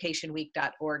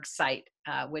openeducationweek.org site,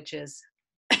 which is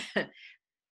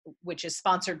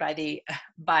sponsored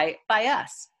by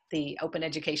us, the Open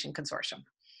Education Consortium.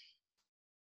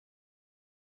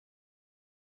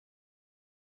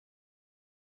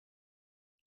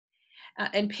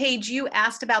 And Paige, you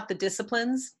asked about the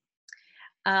disciplines,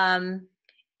 and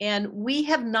we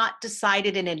have not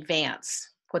decided in advance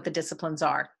what the disciplines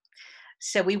are.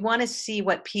 So we want to see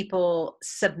what people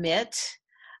submit,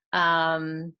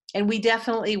 and we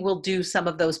definitely will do some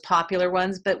of those popular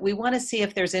ones, but we want to see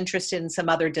if there's interest in some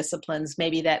other disciplines,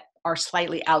 maybe that are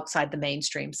slightly outside the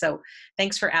mainstream. So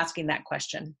thanks for asking that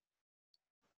question.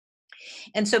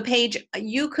 And so Paige,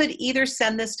 you could either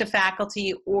send this to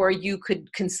faculty or you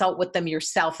could consult with them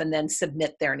yourself and then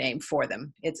submit their name for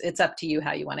them. It's up to you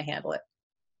how you want to handle it.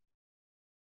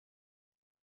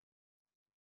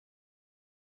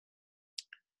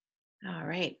 All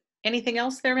right. Anything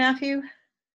else there, Matthew?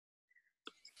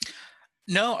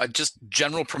 No, just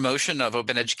general promotion of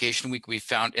Open Education Week. We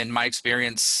found, in my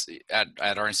experience at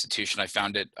our institution, I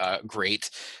found it a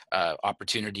great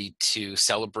opportunity to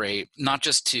celebrate, not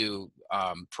just to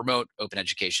promote open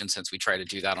education, since we try to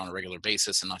do that on a regular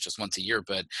basis and not just once a year,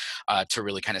 but to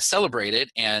really kind of celebrate it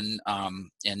and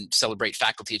celebrate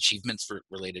faculty achievements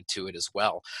related to it as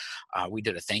well. We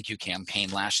did a thank you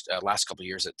campaign last couple of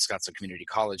years at Scottsdale Community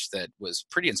College that was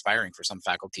pretty inspiring for some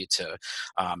faculty to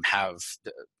have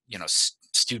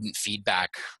student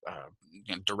feedback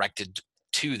directed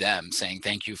to them, saying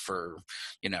thank you for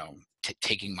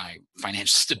taking my financial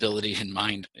stability in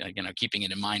mind, keeping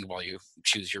it in mind while you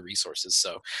choose your resources.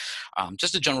 So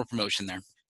just a general promotion there.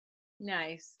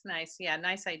 Nice. Yeah,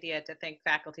 nice idea to thank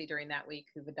faculty during that week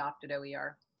who've adopted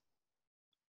OER.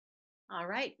 All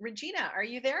right, Regina, are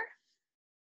you there?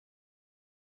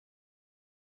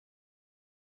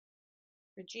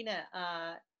 Regina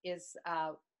is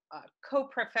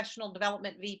co-professional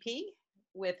development VP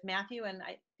with Matthew, and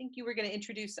I think you were going to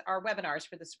introduce our webinars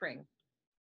for the spring.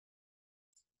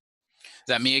 Is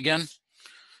that me again?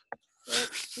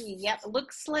 Let's see. Yep,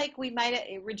 looks like we might.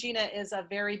 Regina is a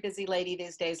very busy lady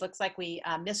these days. Looks like we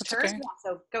missed her. Okay. Yeah,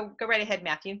 so go right ahead,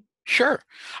 Matthew. Sure.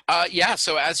 Yeah,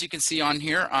 so as you can see on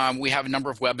here, we have a number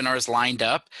of webinars lined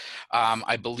up.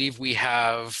 I believe we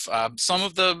have some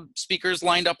of the speakers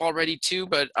lined up already too,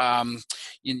 but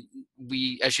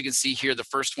as you can see here, the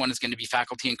first one is going to be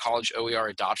Faculty and College OER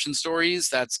Adoption Stories.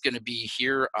 That's going to be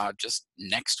here just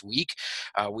next week.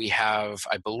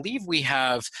 I believe we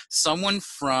have someone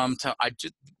from,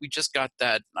 we just got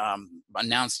that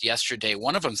announced yesterday.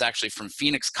 One of them is actually from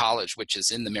Phoenix College, which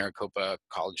is in the Maricopa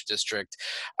College District,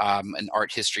 an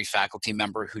art history faculty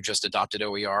member who just adopted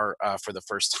OER for the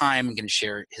first time and going to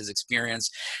share his experience.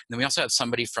 And then we also have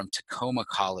somebody from Tacoma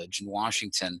College in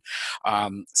Washington,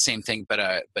 same thing, but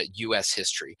U.S.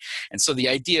 history. And so the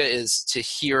idea is to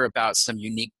hear about some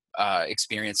unique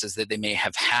experiences that they may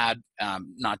have had,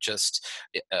 not just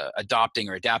adopting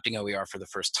or adapting OER for the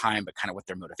first time, but kind of what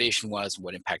their motivation was and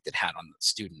what impact it had on the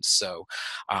students. So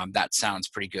that sounds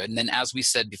pretty good. And then, as we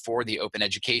said before, the Open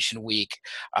Education Week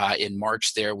in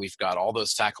March there, we've got all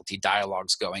those faculty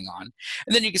dialogues going on.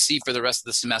 And then you can see for the rest of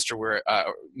the semester,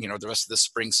 the rest of the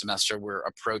spring semester, we're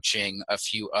approaching a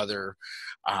few other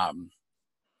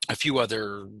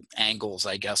angles,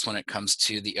 I guess, when it comes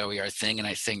to the OER thing. And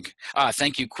I think,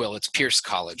 thank you, Quill, it's Pierce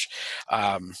College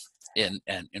in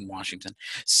Washington.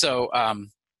 So,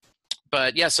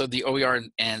 but yeah, so the OER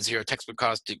and zero textbook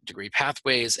cost degree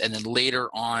pathways, and then later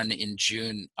on in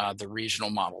June, the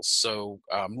regional models. So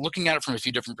looking at it from a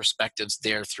few different perspectives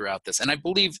there throughout this. And I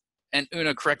believe, and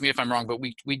Una, correct me if I'm wrong, but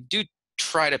we do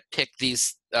try to pick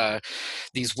these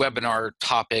webinar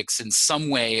topics in some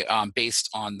way based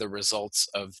on the results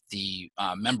of the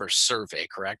member survey,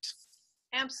 correct?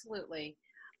 Absolutely.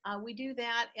 We do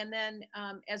that. And then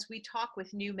as we talk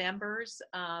with new members,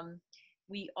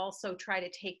 we also try to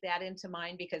take that into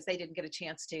mind because they didn't get a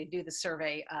chance to do the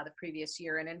survey the previous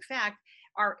year. And in fact,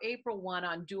 our April 1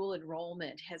 on dual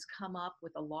enrollment has come up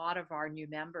with a lot of our new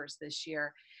members this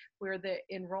year, where the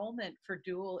enrollment for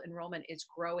dual enrollment is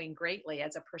growing greatly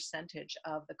as a percentage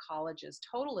of the college's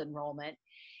total enrollment.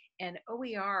 And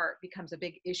OER becomes a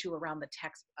big issue around the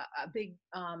text,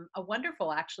 a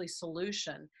wonderful actually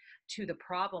solution to the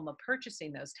problem of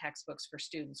purchasing those textbooks for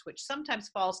students, which sometimes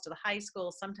falls to the high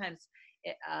school, sometimes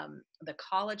the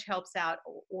college helps out,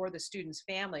 or the student's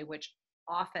family, which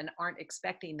often aren't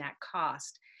expecting that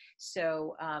cost.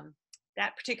 So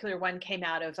that particular one came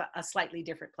out of a slightly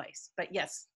different place. But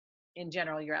yes, in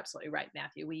general, you're absolutely right,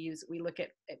 Matthew. We look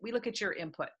at your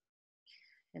input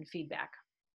and feedback.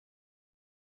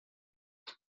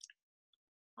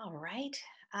 All right.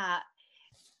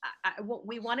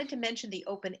 We wanted to mention the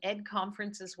Open Ed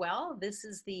conference as well. This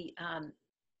is the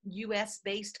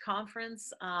US-based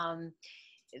conference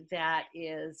that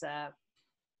is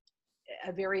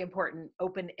a very important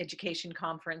open education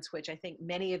conference, which I think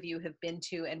many of you have been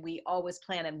to, and we always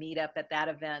plan a meetup at that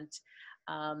event.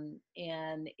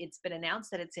 And it's been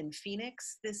announced that it's in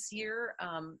Phoenix this year,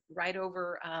 right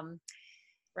over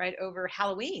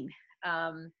Halloween.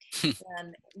 And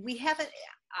we haven't,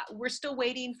 we're still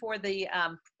waiting for the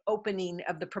opening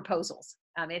of the proposals.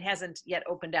 It hasn't yet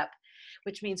opened up,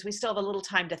 which means we still have a little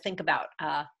time to think about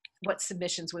what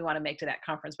submissions we want to make to that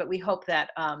conference. But we hope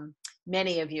that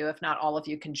many of you, if not all of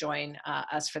you, can join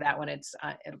us for that one.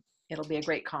 It'll be a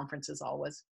great conference as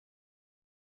always.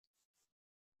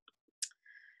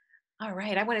 All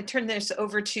right, I want to turn this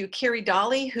over to Carrie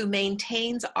Dolly, who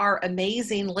maintains our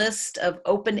amazing list of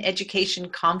open education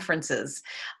conferences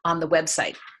on the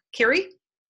website. Carrie?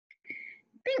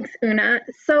 Thanks, Una.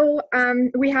 So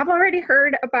we have already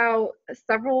heard about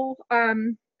several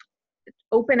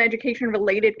open education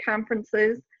related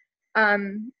conferences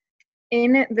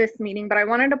in this meeting, but I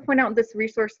wanted to point out this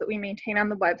resource that we maintain on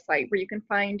the website where you can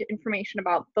find information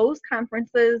about those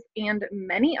conferences and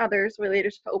many others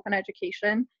related to open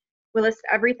education. We list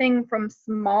everything from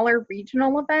smaller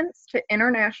regional events to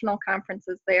international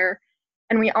conferences there.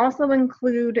 And we also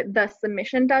include the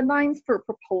submission deadlines for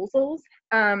proposals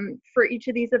for each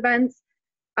of these events,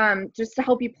 just to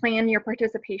help you plan your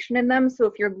participation in them. So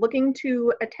if you're looking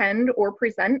to attend or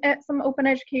present at some open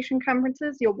education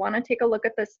conferences, you'll want to take a look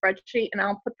at this spreadsheet, and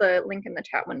I'll put the link in the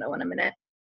chat window in a minute.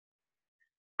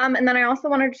 And then I also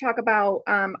wanted to talk about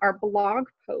our blog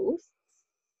posts.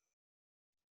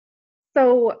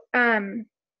 So, Una,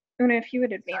 if you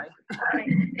would advance.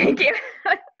 Thank you.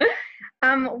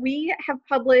 We have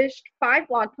published 5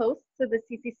 blog posts to the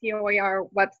CCCOER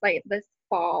website this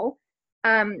fall.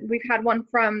 We've had one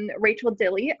from Rachel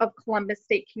Dilley of Columbus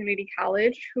State Community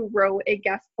College, who wrote a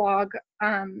guest blog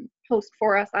post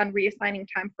for us on reassigning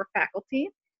time for faculty.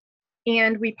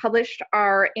 And we published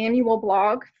our annual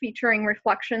blog featuring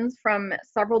reflections from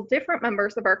several different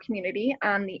members of our community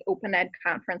on the Open Ed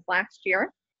conference last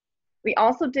year. We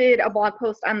also did a blog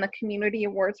post on the community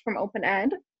awards from Open Ed.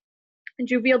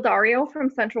 Juviel Dario from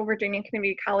Central Virginia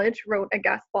Community College wrote a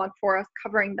guest blog for us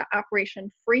covering the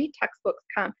Operation Free Textbooks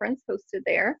conference hosted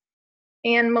there.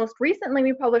 And most recently,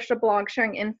 we published a blog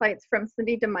sharing insights from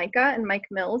Cindy DeMica and Mike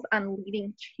Mills on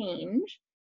leading change.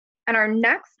 And our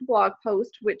next blog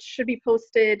post, which should be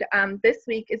posted this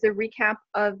week, is a recap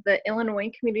of the Illinois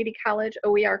Community College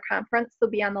OER conference. So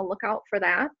be on the lookout for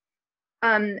that.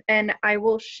 And I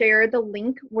will share the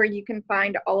link where you can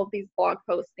find all of these blog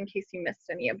posts in case you missed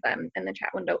any of them in the chat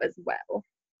window as well.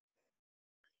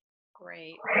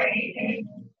 Great.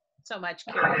 So much,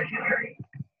 Carrie.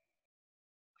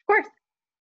 Of course.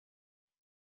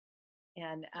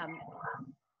 And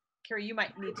Carrie, you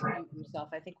might need to mute yourself.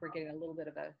 I think we're getting a little bit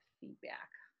of a feedback.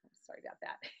 I'm sorry about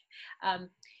that.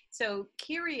 So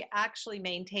Carrie actually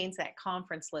maintains that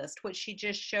conference list. What she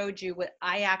just showed you, what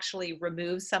I actually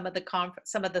removed some of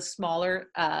the smaller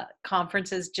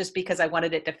conferences just because I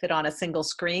wanted it to fit on a single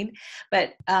screen.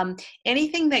 But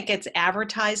anything that gets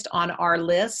advertised on our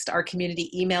list, our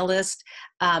community email list,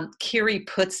 Carrie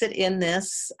puts it in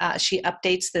this. She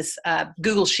updates this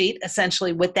Google Sheet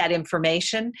essentially with that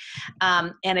information.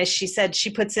 And as she said,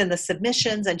 she puts in the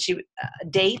submissions and she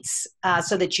dates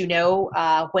so that you know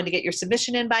when to get your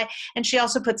submission in by. And she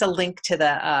also puts a link to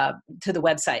the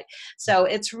website. So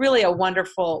it's really a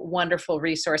wonderful, wonderful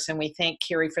resource, and we thank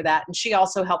Carrie for that. And she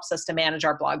also helps us to manage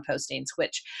our blog postings,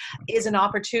 which is an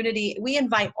opportunity. We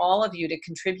invite all of you to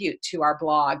contribute to our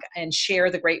blog and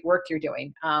share the great work you're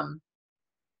doing.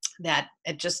 That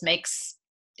it just makes,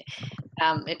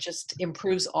 it just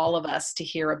improves all of us to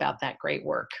hear about that great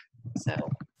work. So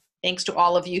thanks to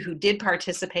all of you who did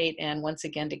participate, and once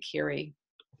again to Carrie.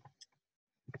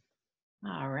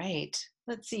 All right,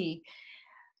 let's see.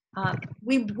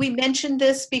 We mentioned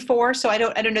this before, so I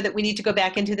don't know that we need to go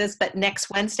back into this, but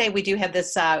next Wednesday we do have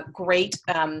this great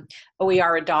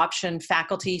OER adoption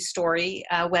faculty story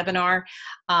webinar.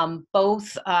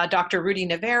 Both Dr. Rudy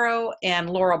Navarro and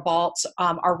Laura Baltz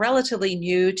are relatively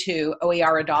new to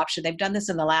OER adoption. They've done this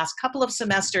in the last couple of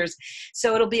semesters,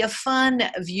 so it'll be a fun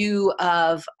view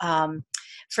of,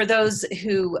 for those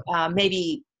who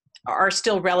maybe are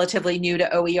still relatively new to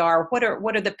OER, what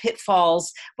are the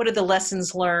pitfalls? What are the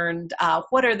lessons learned?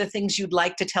 What are the things you'd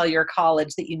like to tell your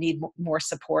college that you need more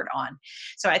support on?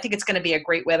 So I think it's going to be a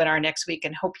great webinar next week,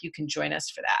 and hope you can join us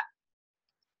for that.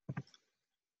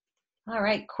 All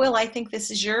right, Quill, I think this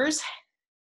is yours.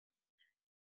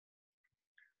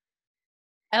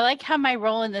 I like how my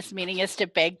role in this meeting is to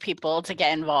beg people to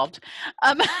get involved.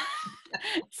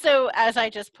 So as I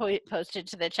just posted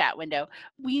to the chat window,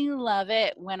 we love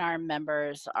it when our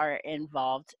members are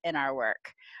involved in our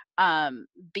work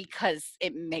because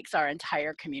it makes our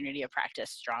entire community of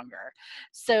practice stronger.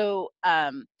 So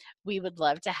we would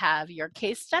love to have your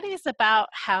case studies about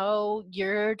how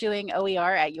you're doing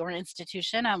OER at your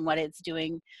institution and what it's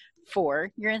doing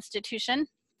for your institution.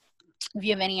 If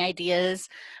you have any ideas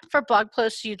for blog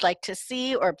posts you'd like to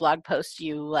see or blog posts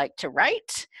you like to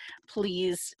write,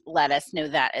 please let us know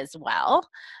that as well.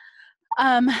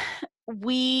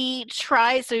 We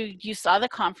try, so you saw the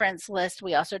conference list,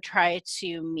 we also try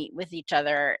to meet with each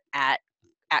other at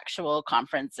actual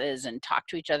conferences and talk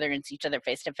to each other and see each other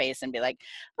face to face and be like,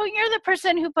 oh, you're the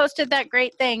person who posted that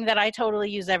great thing that I totally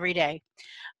use every day.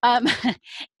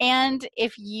 And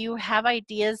if you have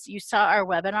ideas, you saw our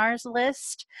webinars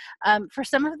list. For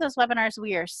some of those webinars,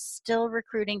 we are still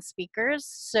recruiting speakers.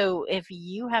 So if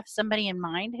you have somebody in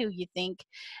mind who you think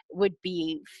would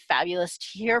be fabulous to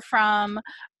hear from,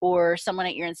 or someone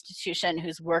at your institution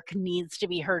whose work needs to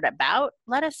be heard about,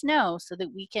 let us know so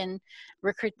that we can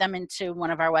recruit them into one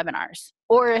of our webinars.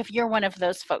 Or if you're one of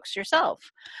those folks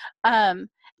yourself.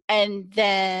 And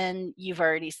then you've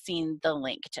already seen the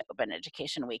link to Open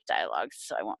Education Week dialogues,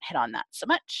 so I won't hit on that so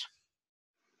much.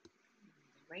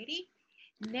 Righty.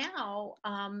 Now,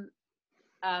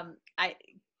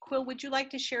 Quill, would you like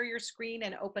to share your screen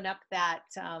and open up that,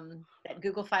 that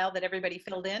Google file that everybody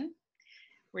filled in?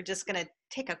 We're just going to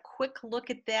take a quick look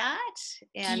at that.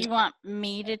 And do you want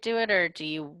me to do it, or do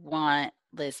you want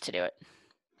Liz to do it?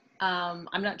 I'm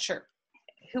not sure.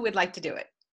 Who would like to do it?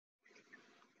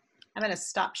 I'm going to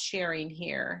stop sharing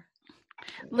here.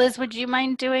 Liz, would you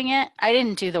mind doing it? I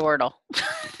didn't do the Wordle.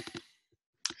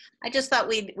 I just thought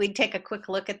we'd take a quick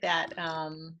look at that.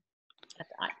 Well,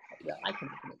 I can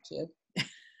do it too.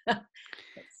 Let's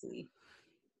see.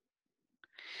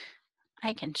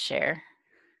 I can share.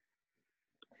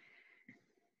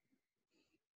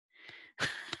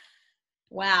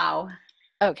 Wow.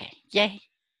 Okay, yay.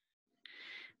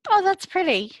 Oh, that's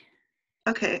pretty.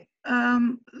 Okay,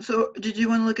 so did you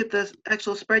want to look at the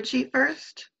actual spreadsheet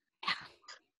first?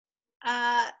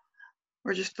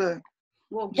 Or just the?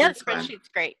 Well, yeah, the spreadsheet's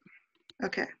great.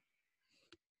 Okay.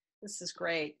 This is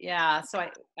great. Yeah, so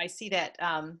I see that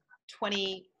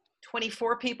 2020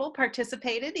 24 people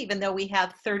participated, even though we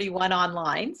have 31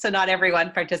 online. So not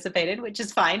everyone participated, which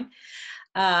is fine.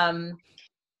 Yeah,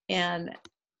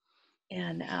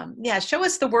 show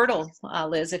us the Wordle,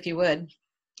 Liz, if you would.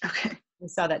 Okay. We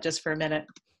saw that just for a minute.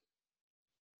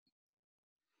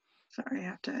 Sorry, I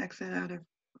have to exit out of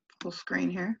full screen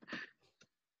here,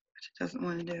 which it doesn't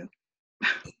want to do.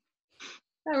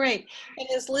 All right, and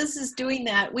as Liz is doing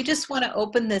that, we just want to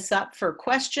open this up for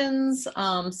questions.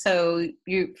 So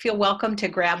you feel welcome to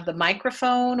grab the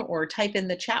microphone or type in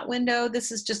the chat window.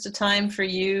 This is just a time for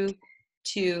you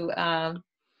to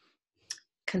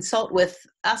consult with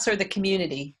us or the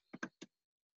community.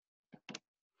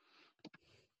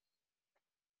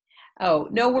 Oh,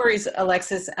 no worries,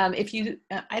 Alexis. If you,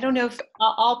 I don't know if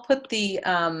I'll put the,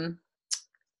 I'll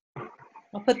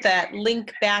put that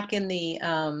link back in the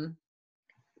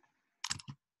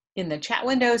chat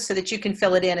window so that you can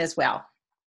fill it in as well.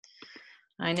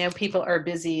 I know people are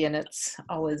busy and it's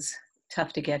always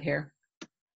tough to get here.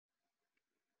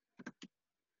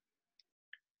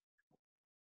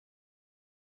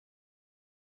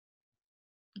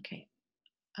 Okay.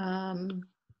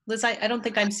 Liz, I don't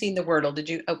think I'm seeing the Wordle. Did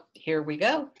you? Oh, here we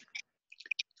go.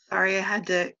 Sorry, I had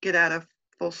to get out of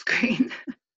full screen.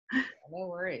 No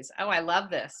worries. Oh, I love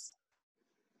this.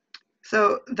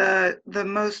 So the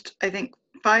most, I think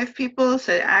 5 people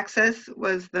said access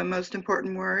was the most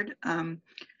important word.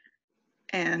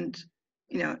 And,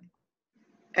 you know,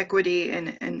 equity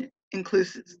and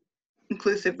inclusive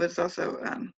was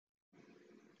also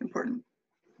important.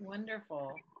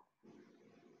 Wonderful.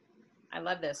 I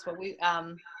love this. Well, we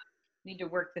need to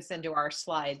work this into our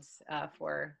slides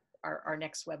for our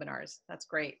next webinars. That's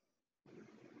great.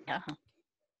 Yeah.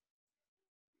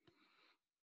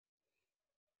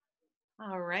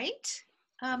 All right.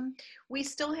 We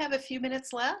still have a few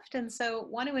minutes left, and so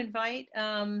want to invite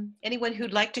anyone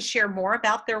who'd like to share more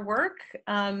about their work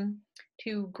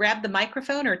to grab the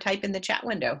microphone or type in the chat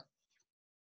window.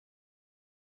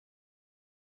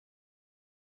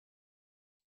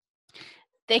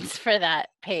 Thanks for that,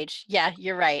 Paige. Yeah,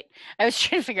 you're right. I was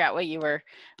trying to figure out what you were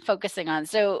focusing on.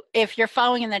 So if you're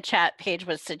following in the chat, Paige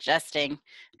was suggesting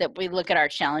that we look at our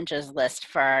challenges list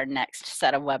for our next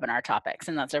set of webinar topics,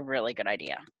 and that's a really good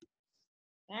idea.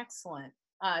 Excellent.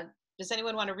 Does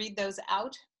anyone want to read those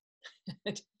out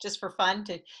just for fun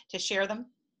to share them?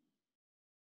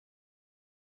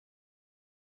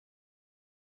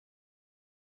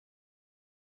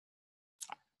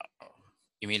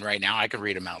 You mean right now? I could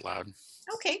read them out loud.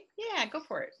 Okay, yeah, go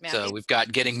for it, Matthew. So we've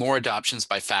got getting more adoptions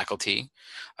by faculty,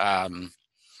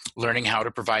 learning how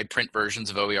to provide print versions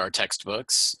of OER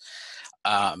textbooks,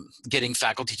 getting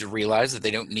faculty to realize that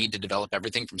they don't need to develop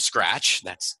everything from scratch.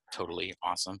 That's totally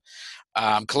awesome.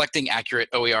 Collecting accurate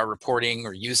OER reporting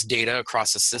or use data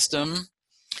across the system,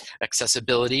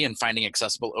 accessibility and finding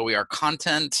accessible OER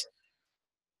content,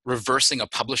 reversing a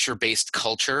publisher-based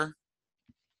culture,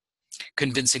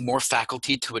 convincing more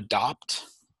faculty to adopt,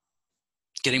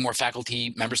 getting more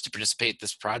faculty members to participate in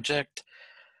this project,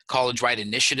 college-wide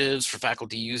initiatives for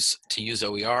faculty to use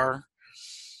OER,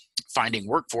 finding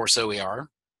workforce OER.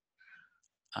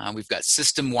 We've got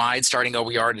system-wide starting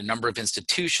OER at a number of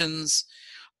institutions,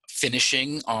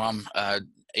 finishing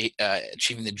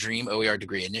achieving the Dream OER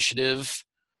degree initiative.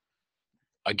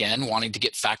 Again, wanting to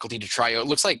get faculty to try. It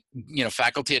looks like, you know,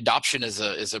 faculty adoption is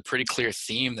a pretty clear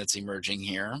theme that's emerging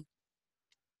here.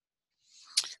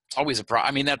 It's always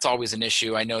I mean, that's always an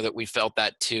issue. I know that we felt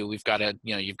that too. We've got to,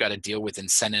 you know, you've got to deal with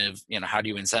incentive. You know, how do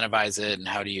you incentivize it, and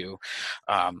how do you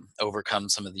overcome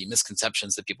some of the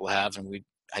misconceptions that people have? And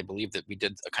I believe that we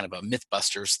did a kind of a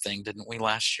Mythbusters thing, didn't we,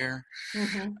 last year?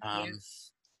 Mm-hmm. Yeah.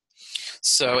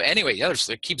 So anyway, yeah,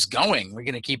 it keeps going. We're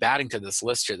going to keep adding to this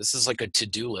list here. This is like a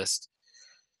to-do list.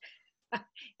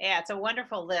 Yeah, it's a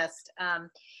wonderful list.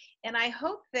 And I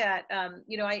hope that,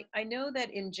 you know, I know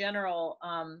that in general,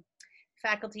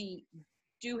 faculty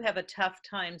do have a tough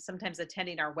time sometimes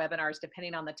attending our webinars,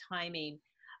 depending on the timing.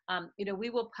 You know, we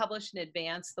will publish in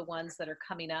advance the ones that are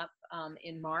coming up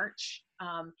in March.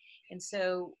 And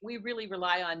so we really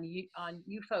rely on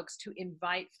you folks to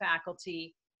invite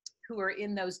faculty who are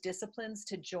in those disciplines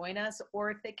to join us, or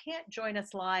if they can't join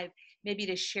us live, maybe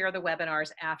to share the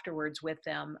webinars afterwards with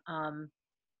them.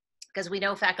 Because we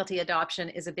know faculty adoption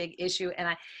is a big issue.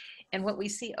 And what we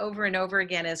see over and over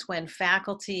again is when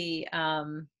faculty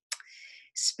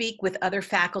speak with other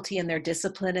faculty in their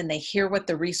discipline and they hear what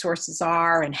the resources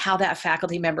are and how that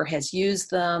faculty member has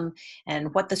used them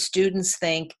and what the students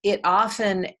think, it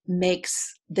often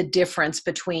makes the difference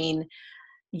between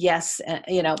yes,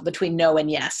 you know, between no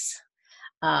and yes.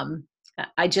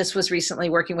 I just was recently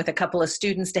working with a couple of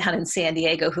students down in San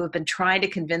Diego who have been trying to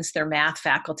convince their math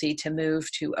faculty to move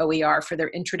to OER for their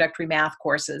introductory math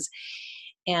courses.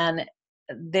 And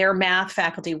their math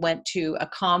faculty went to a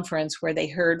conference where they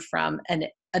heard from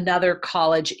another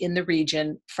college in the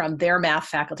region from their math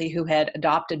faculty who had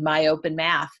adopted My Open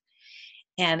Math.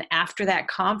 And after that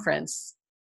conference,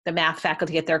 the math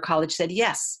faculty at their college said,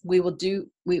 yes,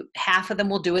 half of them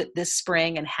will do it this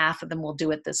spring and half of them will do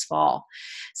it this fall.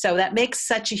 So that makes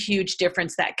such a huge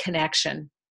difference, that connection.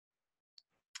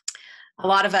 A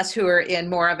lot of us who are in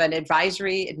more of an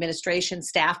advisory, administration,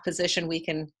 staff position, we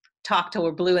can talk till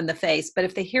we're blue in the face, but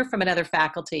if they hear from another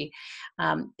faculty,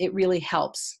 it really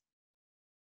helps.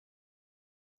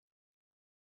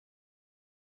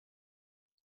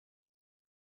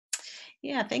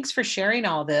 Yeah, thanks for sharing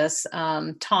all this.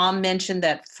 Tom mentioned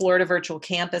that Florida Virtual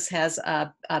Campus has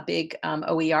a big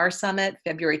OER summit,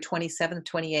 February 27th,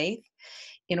 28th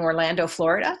in Orlando,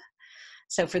 Florida.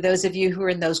 So for those of you who are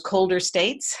in those colder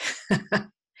states,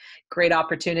 great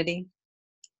opportunity.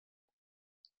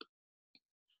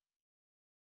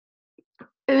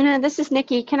 Una, this is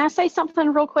Nikki. Can I say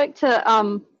something real quick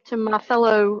to my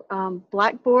fellow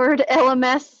Blackboard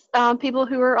LMS people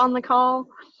who are on the call?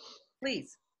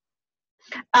 Please.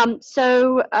 Part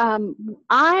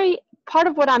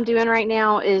of what I'm doing right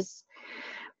now is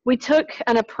we took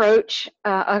an approach,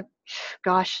 a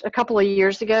couple of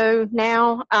years ago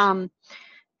now,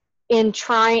 in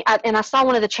trying, and I saw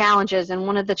one of the challenges, and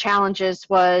one of the challenges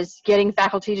was getting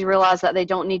faculty to realize that they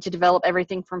don't need to develop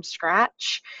everything from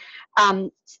scratch.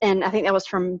 And I think that was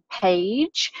from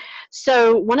Paige.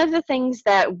 So one of the things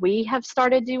that we have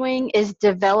started doing is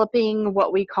developing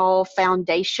what we call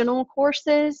foundational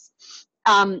courses.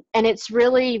 And it's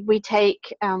really, we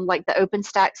take like the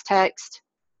OpenStax text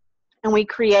and we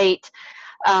create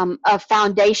a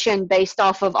foundation based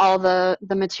off of all the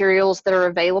materials that are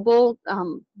available,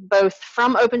 both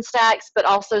from OpenStax, but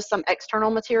also some external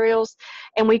materials.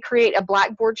 And we create a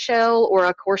Blackboard shell or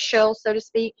a course shell, so to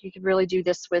speak. You could really do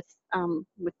this with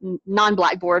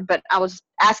non-Blackboard, but I was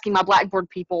asking my Blackboard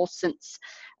people, since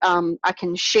I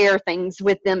can share things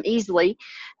with them easily.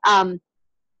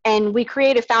 And we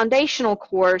create a foundational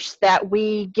course that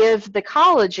we give the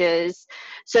colleges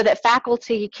so that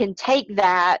faculty can take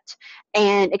that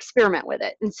and experiment with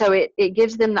it. And so it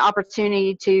gives them the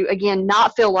opportunity to, again,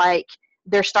 not feel like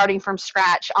they're starting from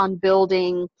scratch on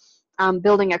building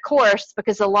a course,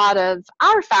 because a lot of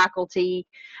our faculty,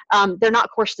 they're not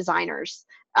course designers.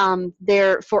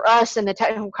 For us in the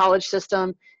technical college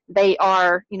system, they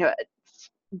are,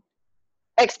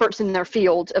 experts in their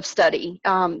field of study,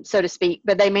 so to speak,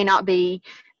 but they may not be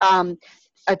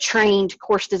a trained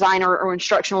course designer or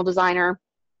instructional designer.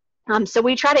 So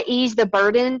we try to ease the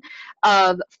burden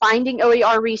of finding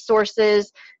OER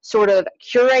resources, sort of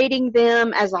curating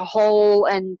them as a whole,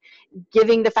 and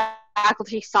giving the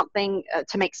faculty something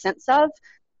to make sense of.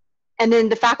 And then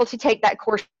the faculty take that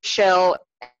course shell,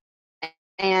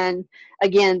 and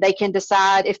again, they can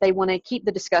decide if they want to keep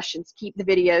the discussions, keep the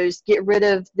videos, get rid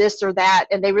of this or that,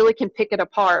 and they really can pick it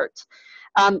apart.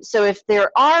 So if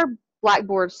there are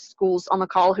Blackboard schools on the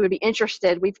call who would be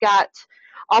interested, we've got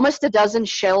almost a dozen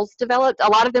shells developed. A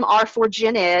lot of them are for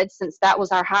Gen Ed, since that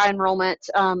was our high enrollment,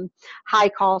 high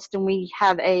cost, and we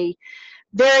have a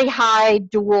very high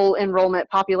dual enrollment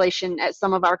population at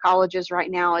some of our colleges right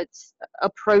now. It's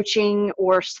approaching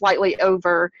or slightly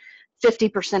over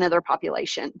 50% of their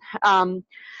population.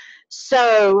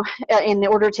 So in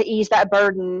order to ease that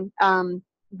burden,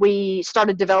 we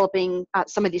started developing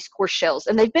some of these course shells,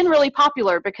 and they've been really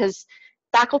popular because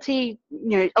faculty,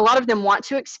 a lot of them want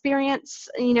to experience,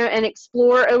 and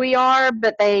explore OER,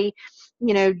 but they,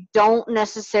 don't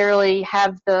necessarily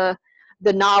have the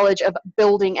knowledge of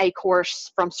building a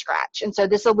course from scratch. And so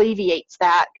this alleviates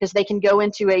that, because they can go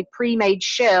into a pre-made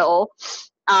shell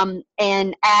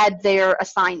and add their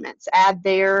assignments, add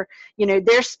their,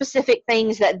 their specific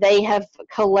things that they have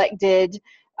collected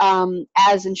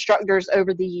as instructors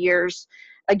over the years,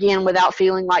 again, without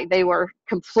feeling like they were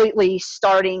completely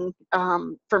starting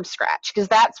from scratch. Because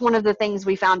that's one of the things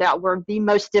we found out were the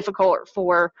most difficult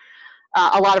for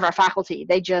a lot of our faculty.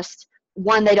 They just,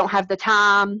 one, they don't have the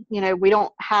time,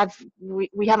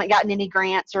 we haven't gotten any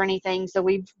grants or anything, so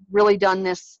we've really done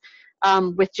this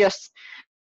with just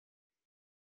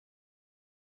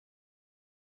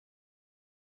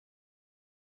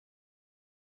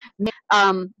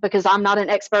because I'm not an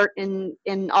expert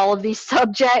in all of these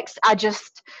subjects. I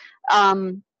just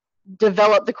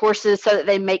develop the courses so that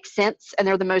they make sense and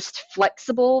they're the most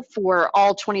flexible for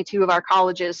all 22 of our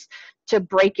colleges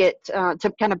break it,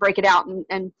 to kind of break it out.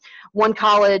 And one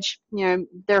college,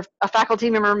 a faculty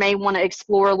member may want to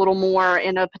explore a little more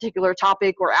in a particular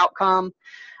topic or outcome.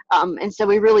 And so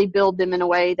we really build them in a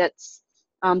way that's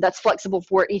flexible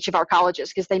for each of our colleges,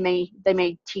 because they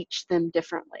may teach them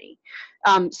differently.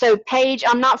 So Paige,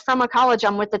 I'm not from a college.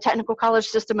 I'm with the Technical College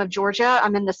System of Georgia.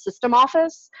 I'm in the system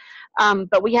office,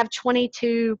 but we have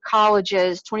 22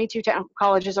 technical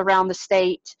colleges around the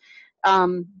state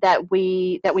that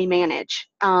we manage.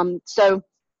 So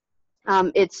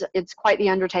it's quite the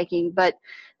undertaking, but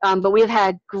we have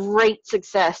had great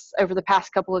success over the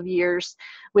past couple of years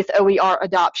with OER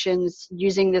adoptions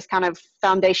using this kind of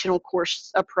foundational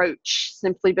course approach,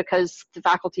 simply because the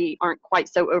faculty aren't quite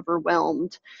so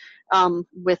overwhelmed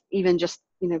with even just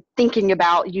thinking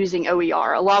about using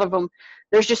OER. A lot of them,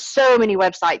 there's just so many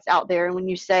websites out there, and when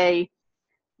you say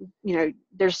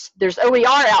there's OER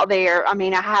out there, I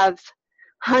mean, I have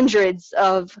hundreds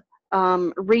of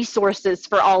resources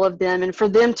for all of them, and for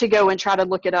them to go and try to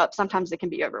look it up, sometimes it can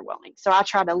be overwhelming. So I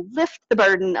try to lift the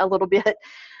burden a little bit,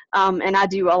 and I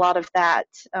do a lot of that.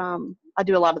 I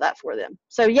do a lot of that for them.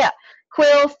 So yeah,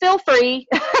 Quill, feel free.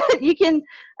 You can,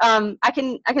 I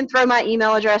can throw my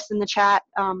email address in the chat.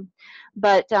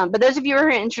 But those of you who are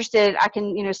interested, I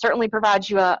can certainly provide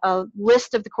you a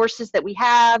list of the courses that we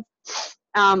have,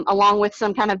 along with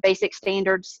some kind of basic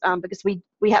standards, because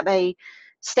we have a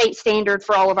state standard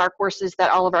for all of our courses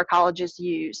that all of our colleges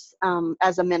use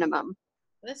as a minimum.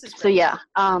 This is great. So yeah,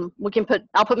 I'll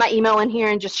put my email in here,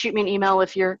 and just shoot me an email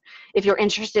if you're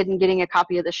interested in getting a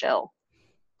copy of the shell.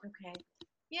 Okay.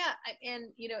 Yeah, and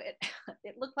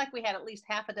it looked like we had at least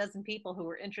half a dozen people who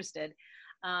were interested.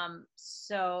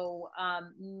 So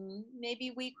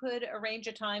maybe we could arrange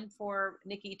a time for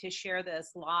Nikki to share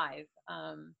this live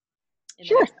in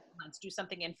the next couple months. Do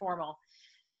something informal.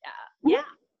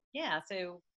 Yeah.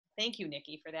 So thank you,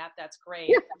 Nikki, for that. That's great.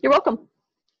 Yeah, you're welcome.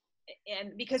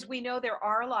 And because we know there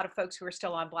are a lot of folks who are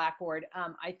still on Blackboard,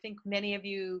 I think many of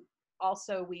you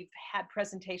also, we've had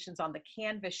presentations on the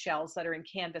Canvas shells that are in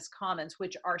Canvas Commons,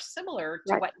 which are similar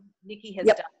to what Nikki has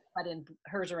done, but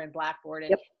hers are in Blackboard.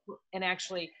 And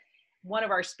actually, one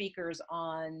of our speakers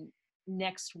on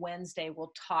next Wednesday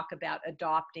will talk about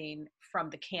adopting from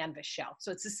the Canvas shell.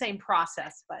 So it's the same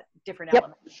process, but different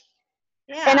elements.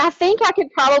 Yeah. And I think I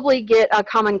could probably get a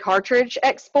common cartridge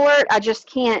export. I just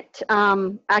can't.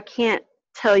 I can't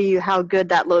tell you how good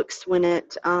that looks when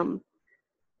it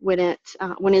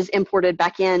is imported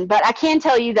back in. But I can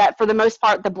tell you that for the most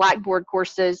part, the Blackboard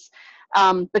courses,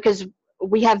 because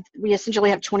we essentially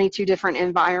have 22 different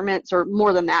environments, or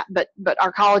more than that. But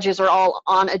our colleges are all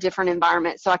on a different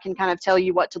environment, so I can kind of tell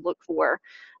you what to look for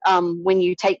when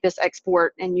you take this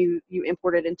export and you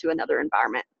import it into another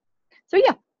environment. So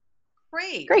yeah.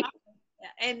 Great.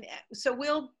 And so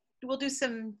we'll do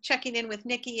some checking in with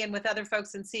Nikki and with other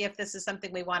folks and see if this is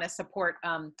something we want to support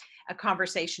a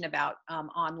conversation about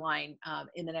online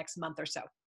in the next month or so.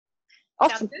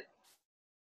 Awesome. Sound good?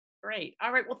 Great.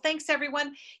 All right. Well, thanks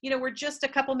everyone. We're just a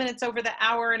couple minutes over the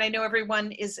hour, and I know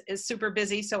everyone is super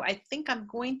busy. So I think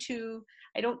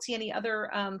I don't see any other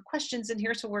questions in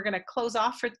here. So we're going to close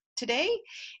off for today.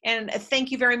 And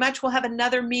thank you very much. We'll have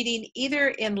another meeting either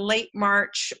in late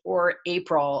March or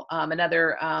April,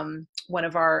 another one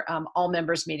of our all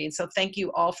members meetings. So thank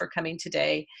you all for coming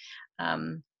today.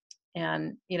 And,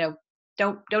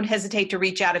 don't hesitate to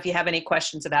reach out if you have any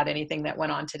questions about anything that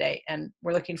went on today. And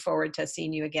we're looking forward to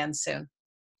seeing you again soon.